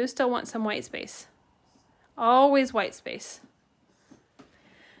 Okay, I do still want some white space. Always white space.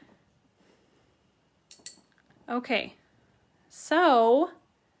 Okay, so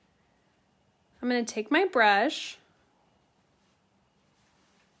I'm going to take my brush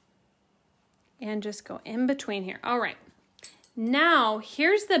and just go in between here. All right, now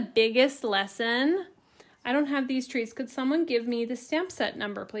here's the biggest lesson. I don't have these trees. Could someone give me the stamp set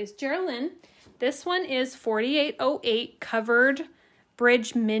number, please? Geraldine, this one is 4808 Covered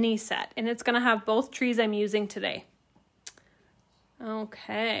Bridge mini set, and it's going to have both trees I'm using today.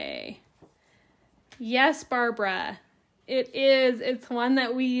 Okay. Yes, Barbara. It is. It's one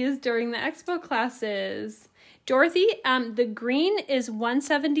that we used during the expo classes. Dorothy, the green is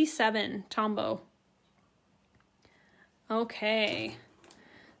 177 Tombow. Okay.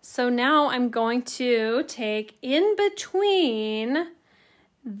 So now I'm going to take in between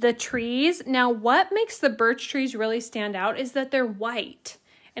the trees. Now, what makes the birch trees really stand out is that they're white.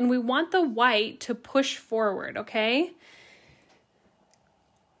 And we want the white to push forward, okay?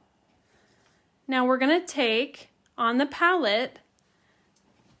 Now we're gonna take, on the palette,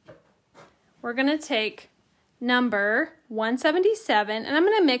 we're gonna take number 177, and I'm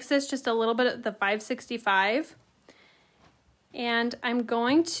gonna mix this just a little bit of the 565. And I'm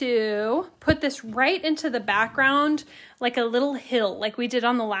going to put this right into the background like a little hill, like we did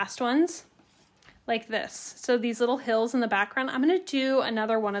on the last ones, like this. So these little hills in the background, I'm gonna do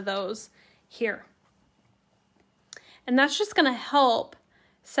another one of those here. And that's just gonna help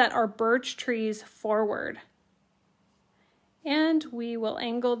set our birch trees forward. And we will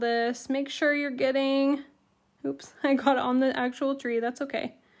angle this, make sure you're getting, oops, I got it on the actual tree, that's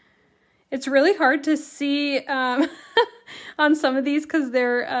okay. It's really hard to see on some of these because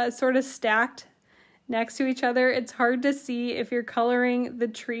they're sort of stacked next to each other. It's hard to see if you're coloring the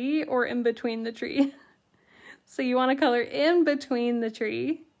tree or in between the tree. So you want to color in between the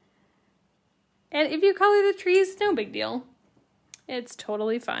tree. And if you color the trees, no big deal. It's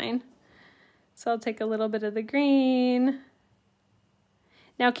totally fine. So I'll take a little bit of the green.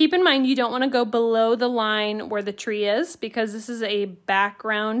 Now keep in mind you don't want to go below the line where the tree is because this is a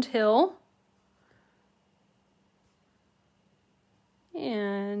background hill.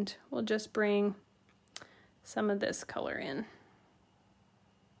 And we'll just bring some of this color in.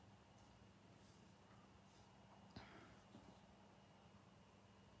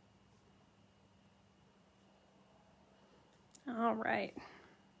 All right.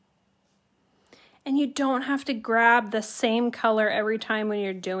 And you don't have to grab the same color every time when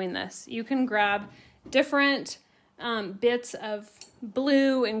you're doing this. You can grab different bits of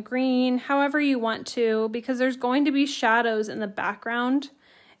blue and green, however you want to, because there's going to be shadows in the background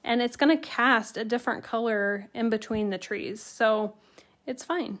and it's going to cast a different color in between the trees. So it's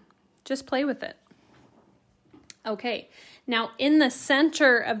fine. Just play with it. Okay, now in the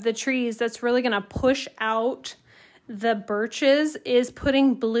center of the trees that's really going to push out the birches is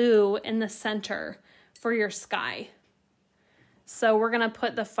putting blue in the center for your sky. So we're going to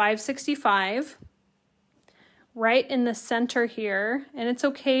put the 565 right in the center here, and it's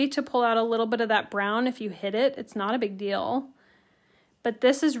okay to pull out a little bit of that brown if you hit it. It's not a big deal. But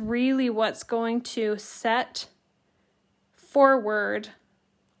this is really what's going to set forward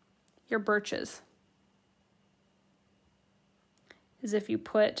your birches. Is if you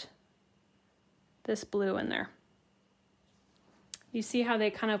put this blue in there. You see how they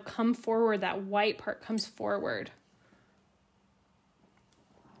kind of come forward, that white part comes forward.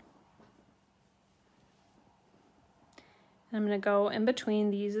 I'm going to go in between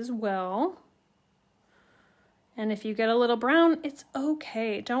these as well. And if you get a little brown, it's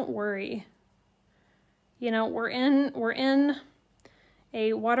okay. Don't worry. You know, we're in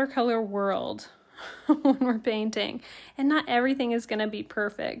a watercolor world when we're painting, and not everything is going to be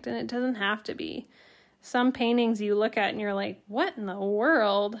perfect, and it doesn't have to be. Some paintings you look at and you're like, what in the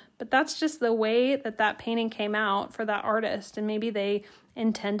world? But that's just the way that that painting came out for that artist. And maybe they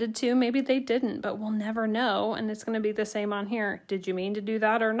intended to, maybe they didn't, but we'll never know. And it's going to be the same on here. Did you mean to do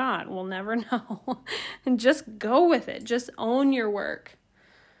that or not? We'll never know. And just go with it. Just own your work.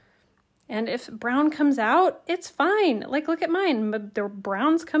 And if brown comes out, it's fine. Like, look at mine. The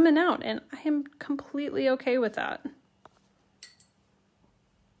brown's coming out and I am completely okay with that.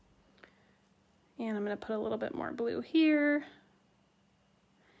 And I'm going to put a little bit more blue here.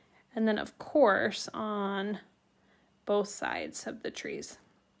 And then, of course, on both sides of the trees.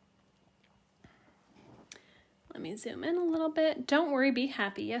 Let me zoom in a little bit. Don't worry, be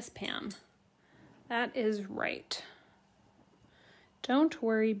happy. Yes, Pam. That is right. Don't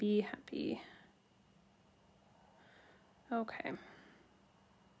worry, be happy. Okay.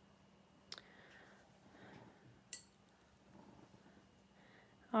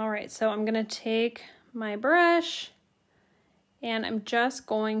 All right, so I'm gonna take my brush and I'm just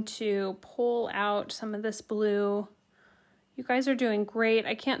going to pull out some of this blue. You guys are doing great.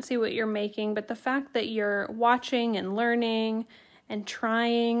 I can't see what you're making, but the fact that you're watching and learning and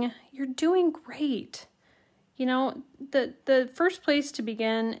trying, you're doing great. You know, the first place to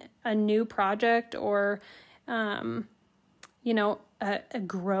begin a new project or, you know, a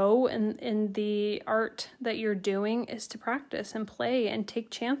grow in the art that you're doing is to practice and play and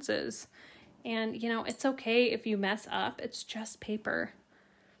take chances. And, you know, it's okay if you mess up. It's just paper.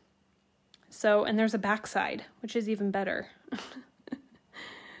 So, and there's a backside, which is even better.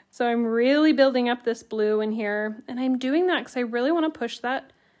 So I'm really building up this blue in here. And I'm doing that because I really want to push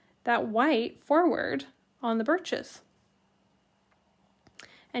that white forward on the birches.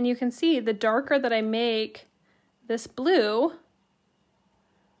 And you can see the darker that I make this blue,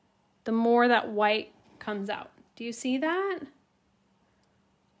 the more that white comes out. Do you see that?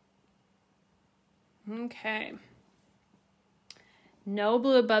 Okay. No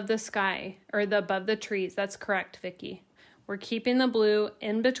blue above the sky, or above the trees. That's correct, Vicki. We're keeping the blue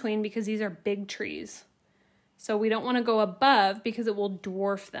in between because these are big trees. So we don't want to go above because it will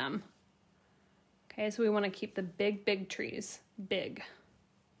dwarf them. Okay, so we want to keep the big, big trees big.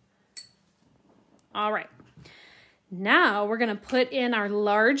 All right. Now we're going to put in our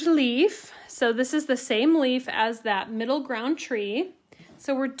large leaf. So this is the same leaf as that middle ground tree.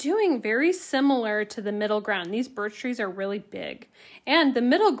 So we're doing very similar to the middle ground. These birch trees are really big. And the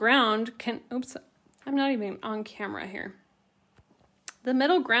middle ground can, oops, I'm not even on camera here. The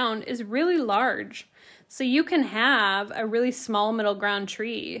middle ground is really large. So you can have a really small middle ground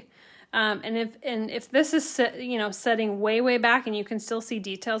tree. And if this is setting way back and you can still see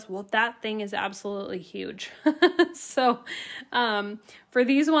details, well, that thing is absolutely huge. So for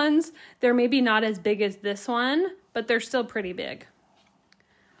these ones, they're maybe not as big as this one, but they're still pretty big.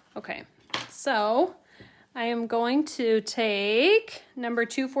 Okay, so I am going to take number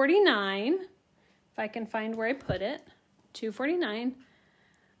 249, if I can find where I put it, 249.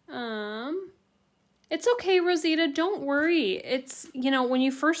 It's okay, Rosita, don't worry. It's, when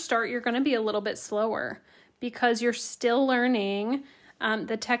you first start, you're going to be a little bit slower because you're still learning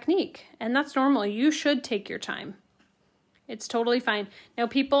the technique, and that's normal. You should take your time. It's totally fine. Now,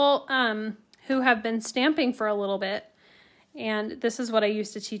 people who have been stamping for a little bit, and this is what I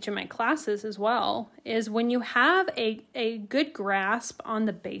used to teach in my classes as well, is when you have a good grasp on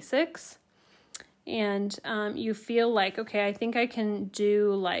the basics and you feel like, okay, I think I can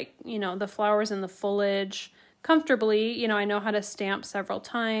do the flowers and the foliage comfortably. I know how to stamp several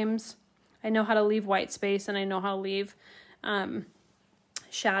times. I know how to leave white space and I know how to leave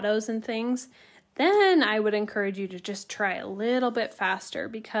shadows and things. Then I would encourage you to just try a little bit faster,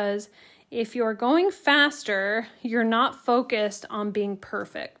 because if you're going faster, you're not focused on being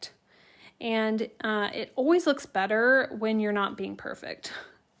perfect. And it always looks better when you're not being perfect.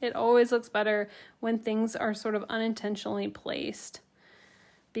 It always looks better when things are sort of unintentionally placed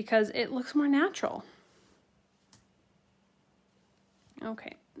because it looks more natural.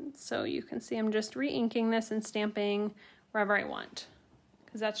 Okay, so you can see I'm just re-inking this and stamping wherever I want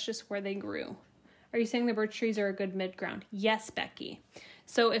because that's just where they grew. Are you saying the birch trees are a good mid-ground? Yes, Becky.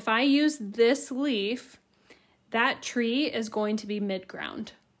 So if I use this leaf, that tree is going to be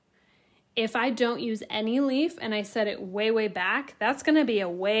mid-ground. If I don't use any leaf and I set it way back, that's going to be a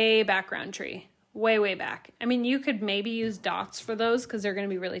way background tree. Way back. I mean, you could maybe use dots for those because they're going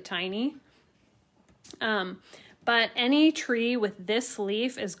to be really tiny. But any tree with this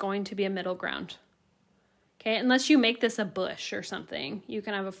leaf is going to be a middle ground. Okay, unless you make this a bush or something. You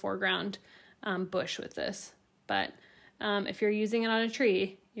can have a foreground bush with this. But if you're using it on a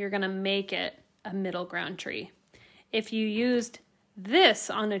tree, you're going to make it a middle ground tree. If you used this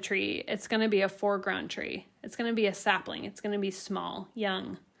on a tree, it's going to be a foreground tree. It's going to be a sapling. It's going to be small,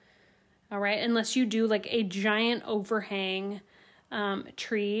 young. All right, unless you do like a giant overhang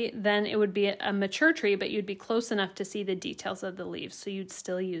tree, then it would be a mature tree, but you'd be close enough to see the details of the leaves, so you'd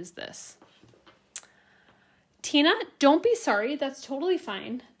still use this. Tina, don't be sorry. That's totally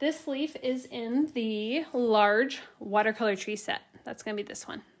fine. This leaf is in the large watercolor tree set. That's going to be this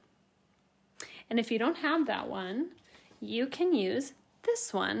one. And if you don't have that one, you can use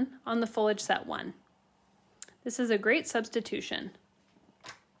this one on the foliage set 1. This is a great substitution.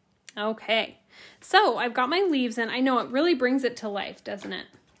 Okay, so I've got my leaves in. I know it really brings it to life, doesn't it?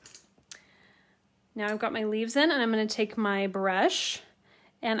 Now I've got my leaves in and I'm going to take my brush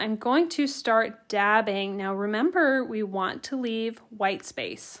and I'm going to start dabbing. Now remember, we want to leave white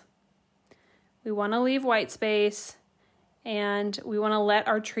space. We want to leave white space and we want to let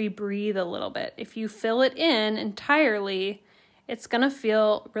our tree breathe a little bit. If you fill it in entirely, it's going to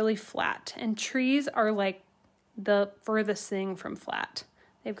feel really flat. And trees are like the furthest thing from flat.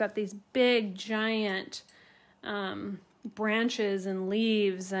 They've got these big, giant branches and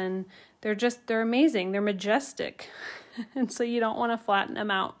leaves, and they're amazing. They're majestic. And so you don't want to flatten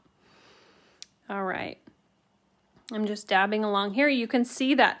them out. All right. I'm just dabbing along here. You can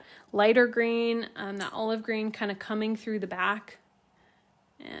see that lighter green, that olive green kind of coming through the back.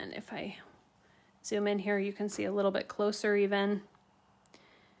 And if I zoom in here, you can see a little bit closer even.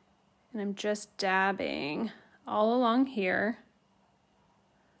 And I'm just dabbing all along here.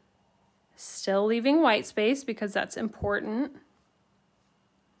 Still leaving white space because that's important.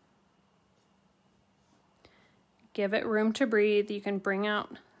 Give it room to breathe. You can bring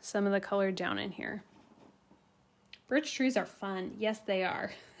out some of the color down in here. Birch trees are fun. Yes, they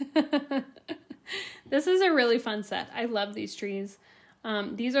are. This is a really fun set. I love these trees.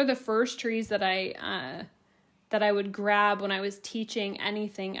 These are the first trees that I that I would grab when I was teaching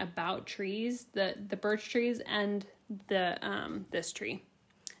anything about trees, the birch trees and the this tree.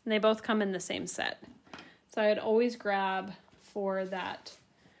 And they both come in the same set. So I'd always grab for that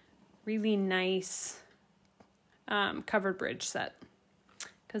really nice covered bridge set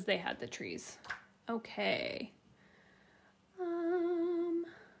because they had the trees. Okay.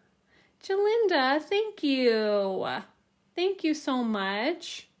 Jalinda, thank you. Thank you so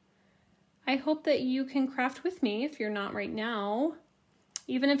much. I hope that you can craft with me if you're not right now,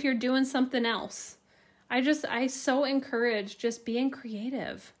 even if you're doing something else. I so encourage just being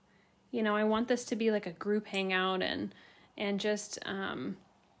creative. You know, I want this to be like a group hangout and just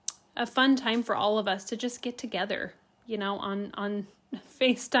a fun time for all of us to just get together, you know, on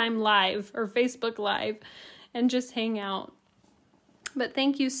FaceTime Live or Facebook Live and just hang out. But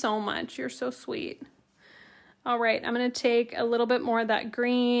thank you so much. You're so sweet. All right, I'm going to take a little bit more of that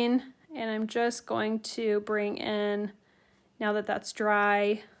green, and I'm just going to bring in, now that that's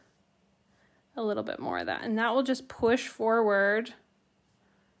dry, a little bit more of that. And that will just push forward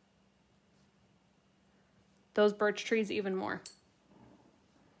those birch trees even more.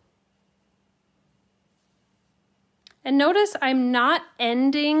 And notice I'm not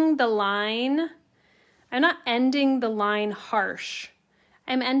ending the line. I'm not ending the line harsh.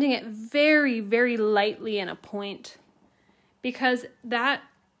 I'm ending it very, very lightly in a point, because that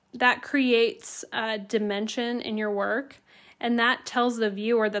creates a dimension in your work, and that tells the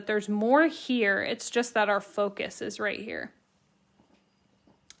viewer that there's more here. It's just that our focus is right here.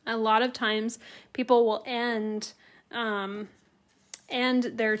 A lot of times people will end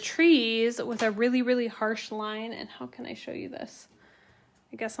their trees with a really, really harsh line. And how can I show you this?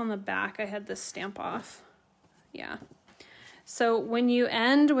 I guess on the back I had this stamp off. Yeah. So when you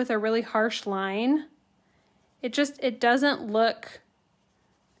end with a really harsh line, it doesn't look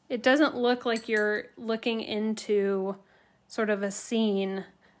like you're looking into sort of a scene.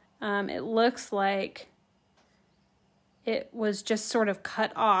 It looks like it was just sort of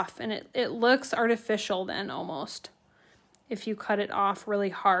cut off, and it looks artificial then almost if you cut it off really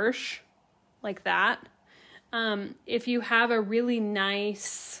harsh like that. If you have a really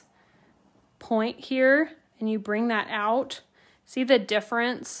nice point here and you bring that out, see the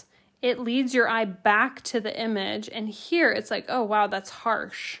difference? It leads your eye back to the image, and here it's like, oh wow, that's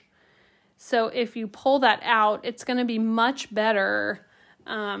harsh. So if you pull that out, it's going to be much better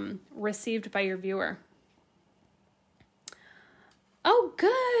received by your viewer. Oh,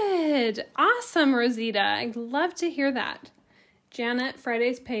 good. Awesome, Rosita. I'd love to hear that. Janet,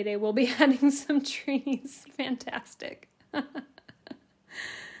 Friday's payday. We'll be adding some trees. Fantastic.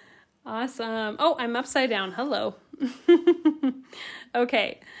 Awesome. Oh, I'm upside down. Hello.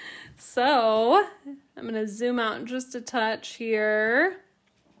 Okay, so I'm going to zoom out just a touch here.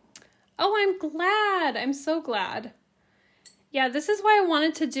 Oh, I'm glad. I'm so glad. Yeah, this is why I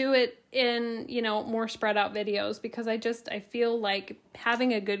wanted to do it in, you know, more spread out videos, because I feel like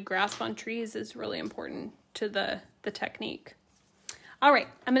having a good grasp on trees is really important to the technique. All right,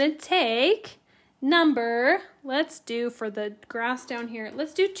 I'm going to take let's do for the grass down here,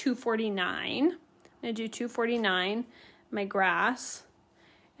 let's do 249. I'm going to do 249, my grass,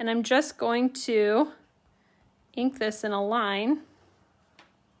 and I'm just going to ink this in a line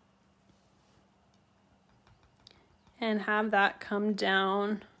and have that come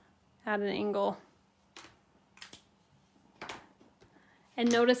down at an angle.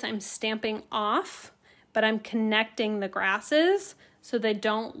 And notice I'm stamping off, but I'm connecting the grasses so they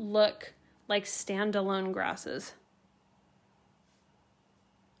don't look like standalone grasses.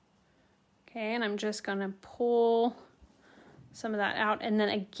 Okay, and I'm just gonna pull some of that out, and then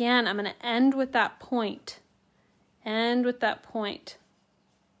again, I'm gonna end with that point. End with that point.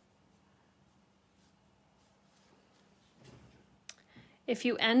 If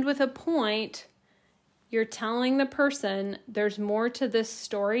you end with a point, you're telling the person there's more to this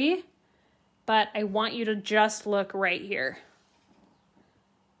story, but I want you to just look right here.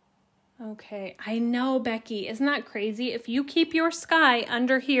 Okay, I know, Becky, isn't that crazy? If you keep your sky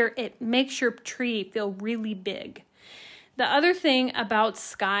under here, it makes your tree feel really big. The other thing about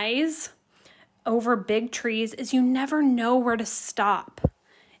skies over big trees is you never know where to stop.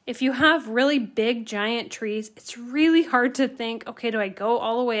 If you have really big, giant trees, it's really hard to think, okay, do I go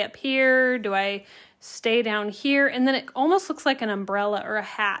all the way up here? Do I stay down here? And then it almost looks like an umbrella or a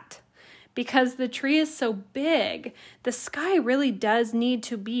hat. Because the tree is so big, the sky really does need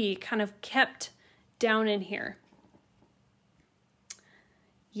to be kind of kept down in here.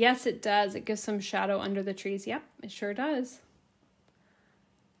 Yes, it does. It gives some shadow under the trees. Yep, it sure does.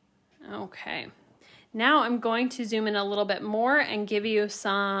 Okay. Now I'm going to zoom in a little bit more and give you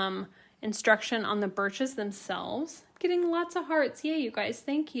some instruction on the birches themselves. I'm getting lots of hearts. Yay, you guys.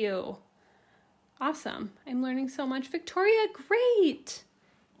 Thank you. Awesome. I'm learning so much. Victoria, great.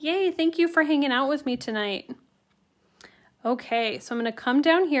 Yay, thank you for hanging out with me tonight. Okay, so I'm going to come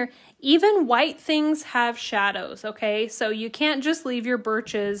down here. Even white things have shadows, okay? So you can't just leave your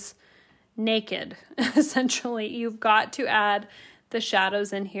birches naked, essentially. You've got to add the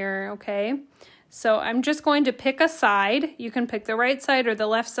shadows in here, okay? So I'm just going to pick a side. You can pick the right side or the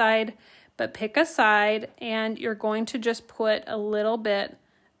left side, but pick a side, and you're going to just put a little bit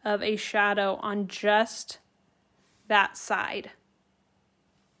of a shadow on just that side.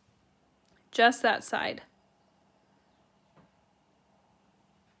 Just that side.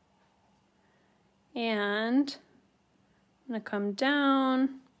 And I'm going to come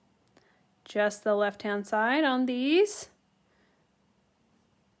down just the left-hand side on these.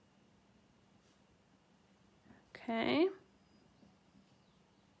 Okay.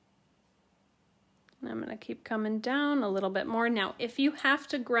 And I'm going to keep coming down a little bit more. Now, if you have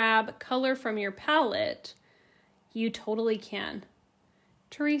to grab color from your palette, you totally can.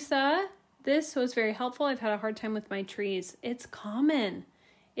 Teresa, this was very helpful. I've had a hard time with my trees. It's common.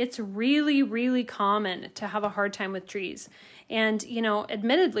 It's really, really common to have a hard time with trees. And, you know,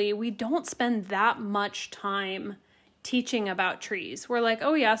 admittedly, we don't spend that much time teaching about trees. We're like,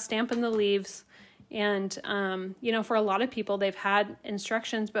 oh yeah, stamping the leaves. And, you know, for a lot of people, they've had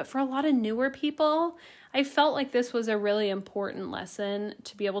instructions, but for a lot of newer people, I felt like this was a really important lesson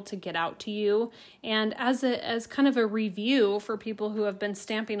to be able to get out to you. And as kind of a review for people who have been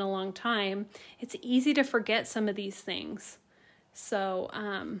stamping a long time, it's easy to forget some of these things. So,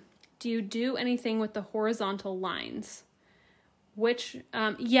 do you do anything with the horizontal lines? Which,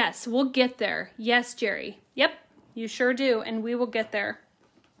 yes, we'll get there. Yes, Jerry. Yep, you sure do. And we will get there.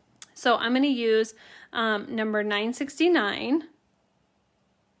 So I'm going to use number 969.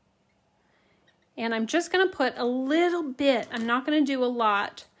 And I'm just going to put a little bit. I'm not going to do a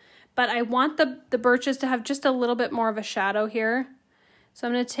lot, but I want the birches to have just a little bit more of a shadow here. So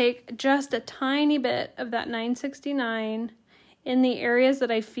I'm going to take just a tiny bit of that 969 in the areas that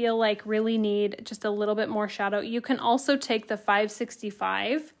I feel like really need just a little bit more shadow. You can also take the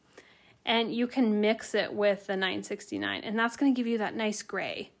 565 and you can mix it with the 969, and that's going to give you that nice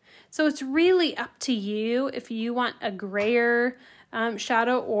gray. So it's really up to you if you want a grayer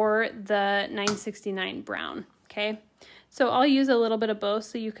shadow or the 969 brown, okay? So I'll use a little bit of both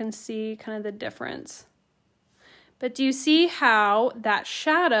so you can see kind of the difference. But do you see how that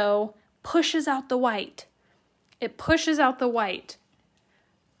shadow pushes out the white? It pushes out the white.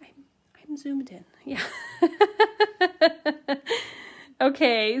 I'm zoomed in, yeah.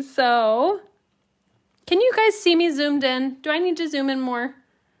 Okay, so can you guys see me zoomed in? Do I need to zoom in more?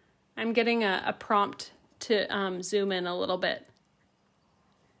 I'm getting a prompt to zoom in a little bit.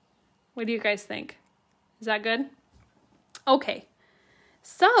 What do you guys think? Is that good? Okay,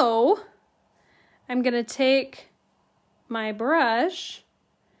 so I'm gonna take my brush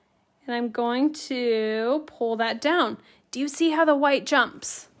and I'm going to pull that down. Do you see how the white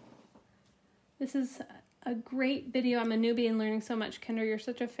jumps? This is a great video. I'm a newbie and learning so much. Kendra, you're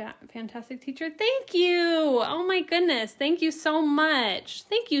such a fantastic teacher. Thank you. Oh my goodness. Thank you so much.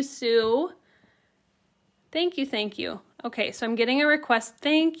 Thank you, Sue. Thank you, thank you. Okay, so I'm getting a request,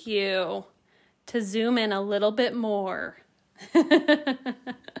 thank you, to zoom in a little bit more.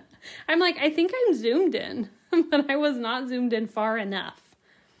 I'm like, I think I'm zoomed in, but I was not zoomed in far enough.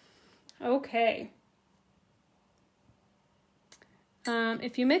 Okay.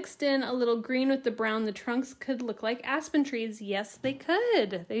 If you mixed in a little green with the brown, the trunks could look like aspen trees. Yes, they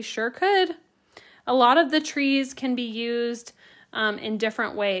could. They sure could. A lot of the trees can be used in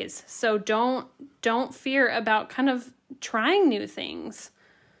different ways. So don't fear about kind of trying new things.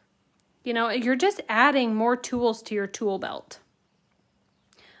 You know, you're just adding more tools to your tool belt.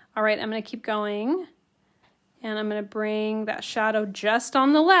 All right, I'm going to keep going. And I'm going to bring that shadow just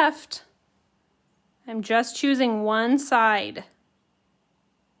on the left. I'm just choosing one side.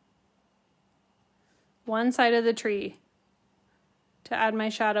 One side of the tree to add my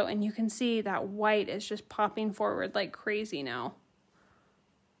shadow, and you can see that white is just popping forward like crazy now.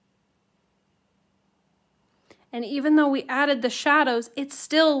 And even though we added the shadows, it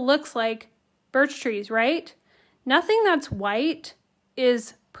still looks like birch trees, right? Nothing that's white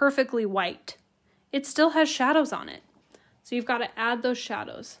is perfectly white. It still has shadows on it. So you've got to add those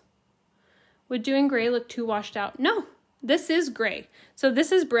shadows. Would doing gray look too washed out? No, this is gray. So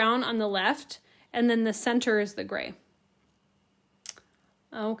this is brown on the left, and then the center is the gray.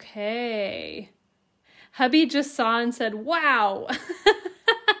 Okay. Hubby just saw and said, wow.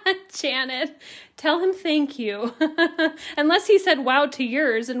 Janet, tell him thank you. Unless he said wow to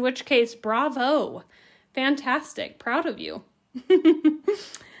yours, in which case, bravo. Fantastic. Proud of you.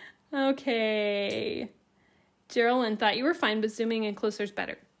 Okay. Geraldine thought you were fine, but zooming in closer is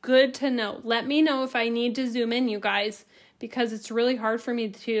better. Good to know. Let me know if I need to zoom in, you guys, because it's really hard for me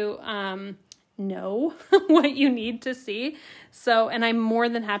to know what you need to see. So, and I'm more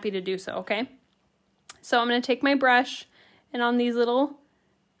than happy to do so, okay? So I'm going to take my brush, and on these little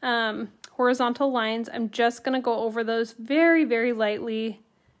horizontal lines, I'm just going to go over those very, very lightly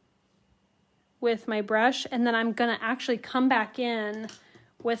with my brush, and then I'm going to actually come back in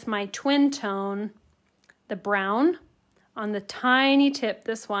with my twin tone, the brown, on the tiny tip,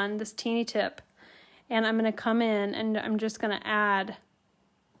 this teeny tip, and I'm going to come in and I'm just going to add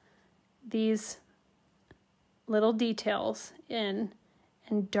these little details in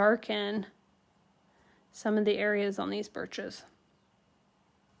and darken some of the areas on these birches.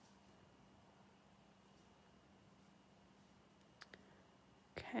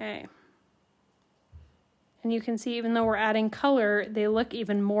 Okay. And you can see, even though we're adding color, they look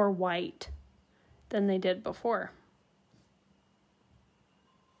even more white than they did before.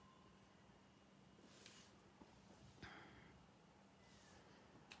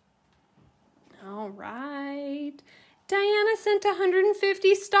 All right. Diana sent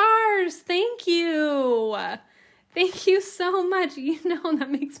 150 stars. Thank you. Thank you so much. You know, that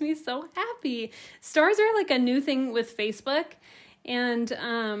makes me so happy. Stars are like a new thing with Facebook. And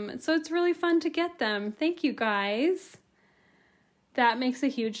so it's really fun to get them. Thank you, guys. That makes a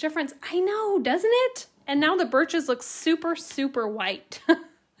huge difference. I know, doesn't it? And now the birches look super, super white.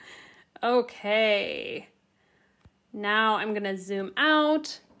 Okay. Now I'm going to zoom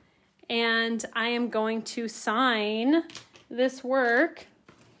out, and I am going to sign this work.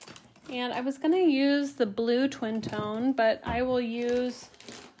 And I was going to use the blue twin tone, but I will use,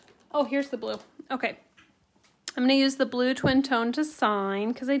 oh, here's the blue. Okay. I'm going to use the blue twin tone to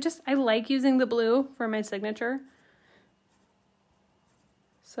sign, because I like using the blue for my signature.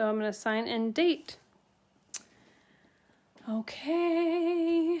 So I'm going to sign and date.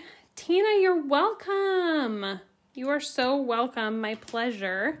 Okay. Tina, you're welcome. You are so welcome. My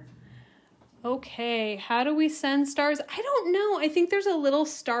pleasure. Okay. How do we send stars? I don't know. I think there's a little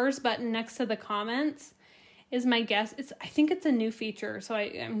stars button next to the comments is my guess. I think it's a new feature, so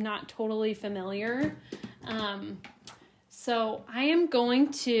I'm not totally familiar. So I am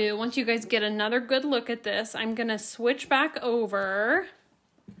going to, once you guys get another good look at this, I'm going to switch back over.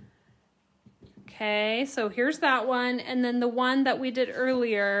 Okay, so here's that one. And then the one that we did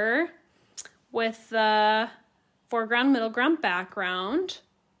earlier with the foreground, middle ground, background.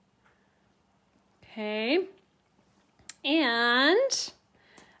 Okay. And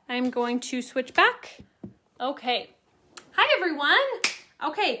I'm going to switch back. Okay. Hi, everyone.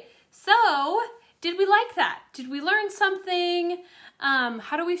 Okay, so did we like that? Did we learn something?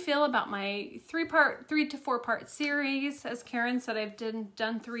 How do we feel about my 3 to 4 part series? As Karen said, I've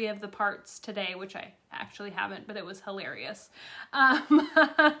done 3 of the parts today, which I actually haven't, but it was hilarious.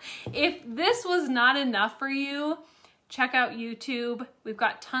 If this was not enough for you, check out YouTube. We've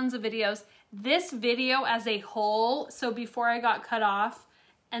got tons of videos. This video as a whole, so before I got cut off,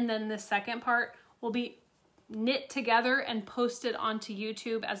 and then the second part will be knit together and posted onto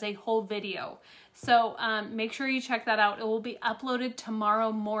YouTube as a whole video. So make sure you check that out. It will be uploaded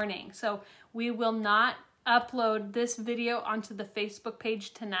tomorrow morning. So we will not upload this video onto the Facebook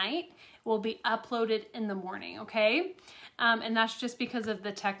page tonight. It will be uploaded in the morning, okay? And that's just because of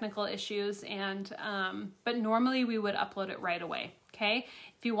the technical issues, and but normally we would upload it right away, okay?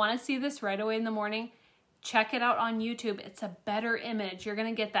 If you want to see this right away in the morning, check it out on YouTube. It's a better image. You're going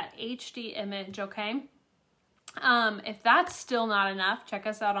to get that HD image, okay? If that's still not enough, check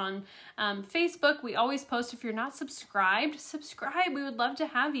us out on Facebook. We always post. If you're not subscribed, subscribe. We would love to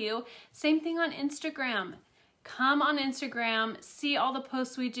have you. Same thing on Instagram. Come on Instagram, see all the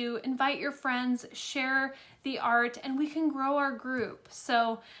posts we do, invite your friends, share the art, and we can grow our group.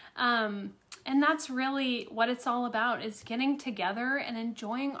 So, and that's really what it's all about, is getting together and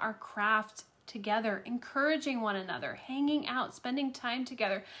enjoying our craft together, encouraging one another, hanging out, spending time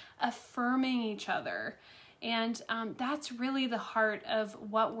together, affirming each other. And that's really the heart of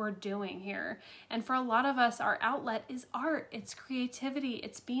what we're doing here. And for a lot of us, our outlet is art, it's creativity,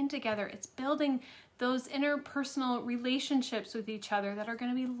 it's being together, it's building those interpersonal relationships with each other that are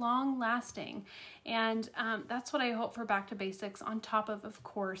going to be long lasting. And that's what I hope for Back to Basics, on top of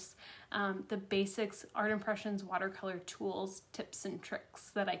course, the basics, art impressions, watercolor tools, tips and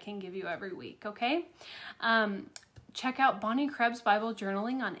tricks that I can give you every week, okay? check out Bonnie Krebs Bible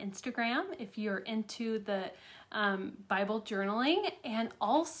Journaling on Instagram if you're into the Bible journaling. And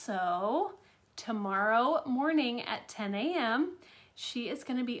also tomorrow morning at 10 a.m., she is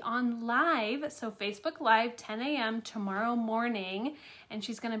going to be on live, so Facebook Live, 10 a.m. tomorrow morning, and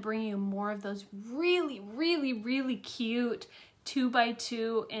she's going to bring you more of those really, really, really cute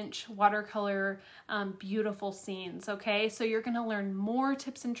 2x2-inch watercolor beautiful scenes, okay? So you're going to learn more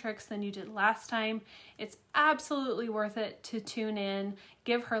tips and tricks than you did last time. It's absolutely worth it to tune in.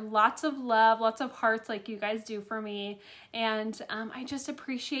 Give her lots of love, lots of hearts like you guys do for me. And I just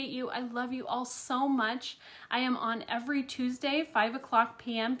appreciate you. I love you all so much. I am on every Tuesday, 5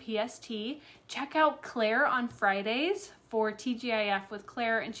 p.m. PST. Check out Claire on Fridays for TGIF with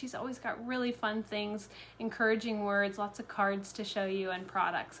Claire, and she's always got really fun things, encouraging words, lots of cards to show you and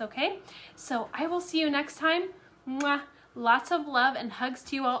products, okay? So I will see you next time. Mwah. Lots of love and hugs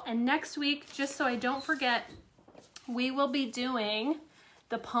to you all. And next week, just so I don't forget, we will be doing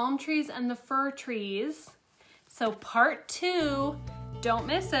the palm trees and the fir trees. So part 2, don't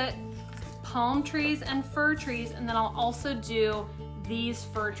miss it, palm trees and fir trees, and then I'll also do these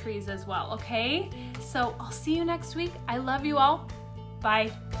fir trees as well, okay? So I'll see you next week. I love you all.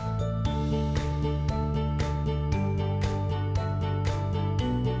 Bye.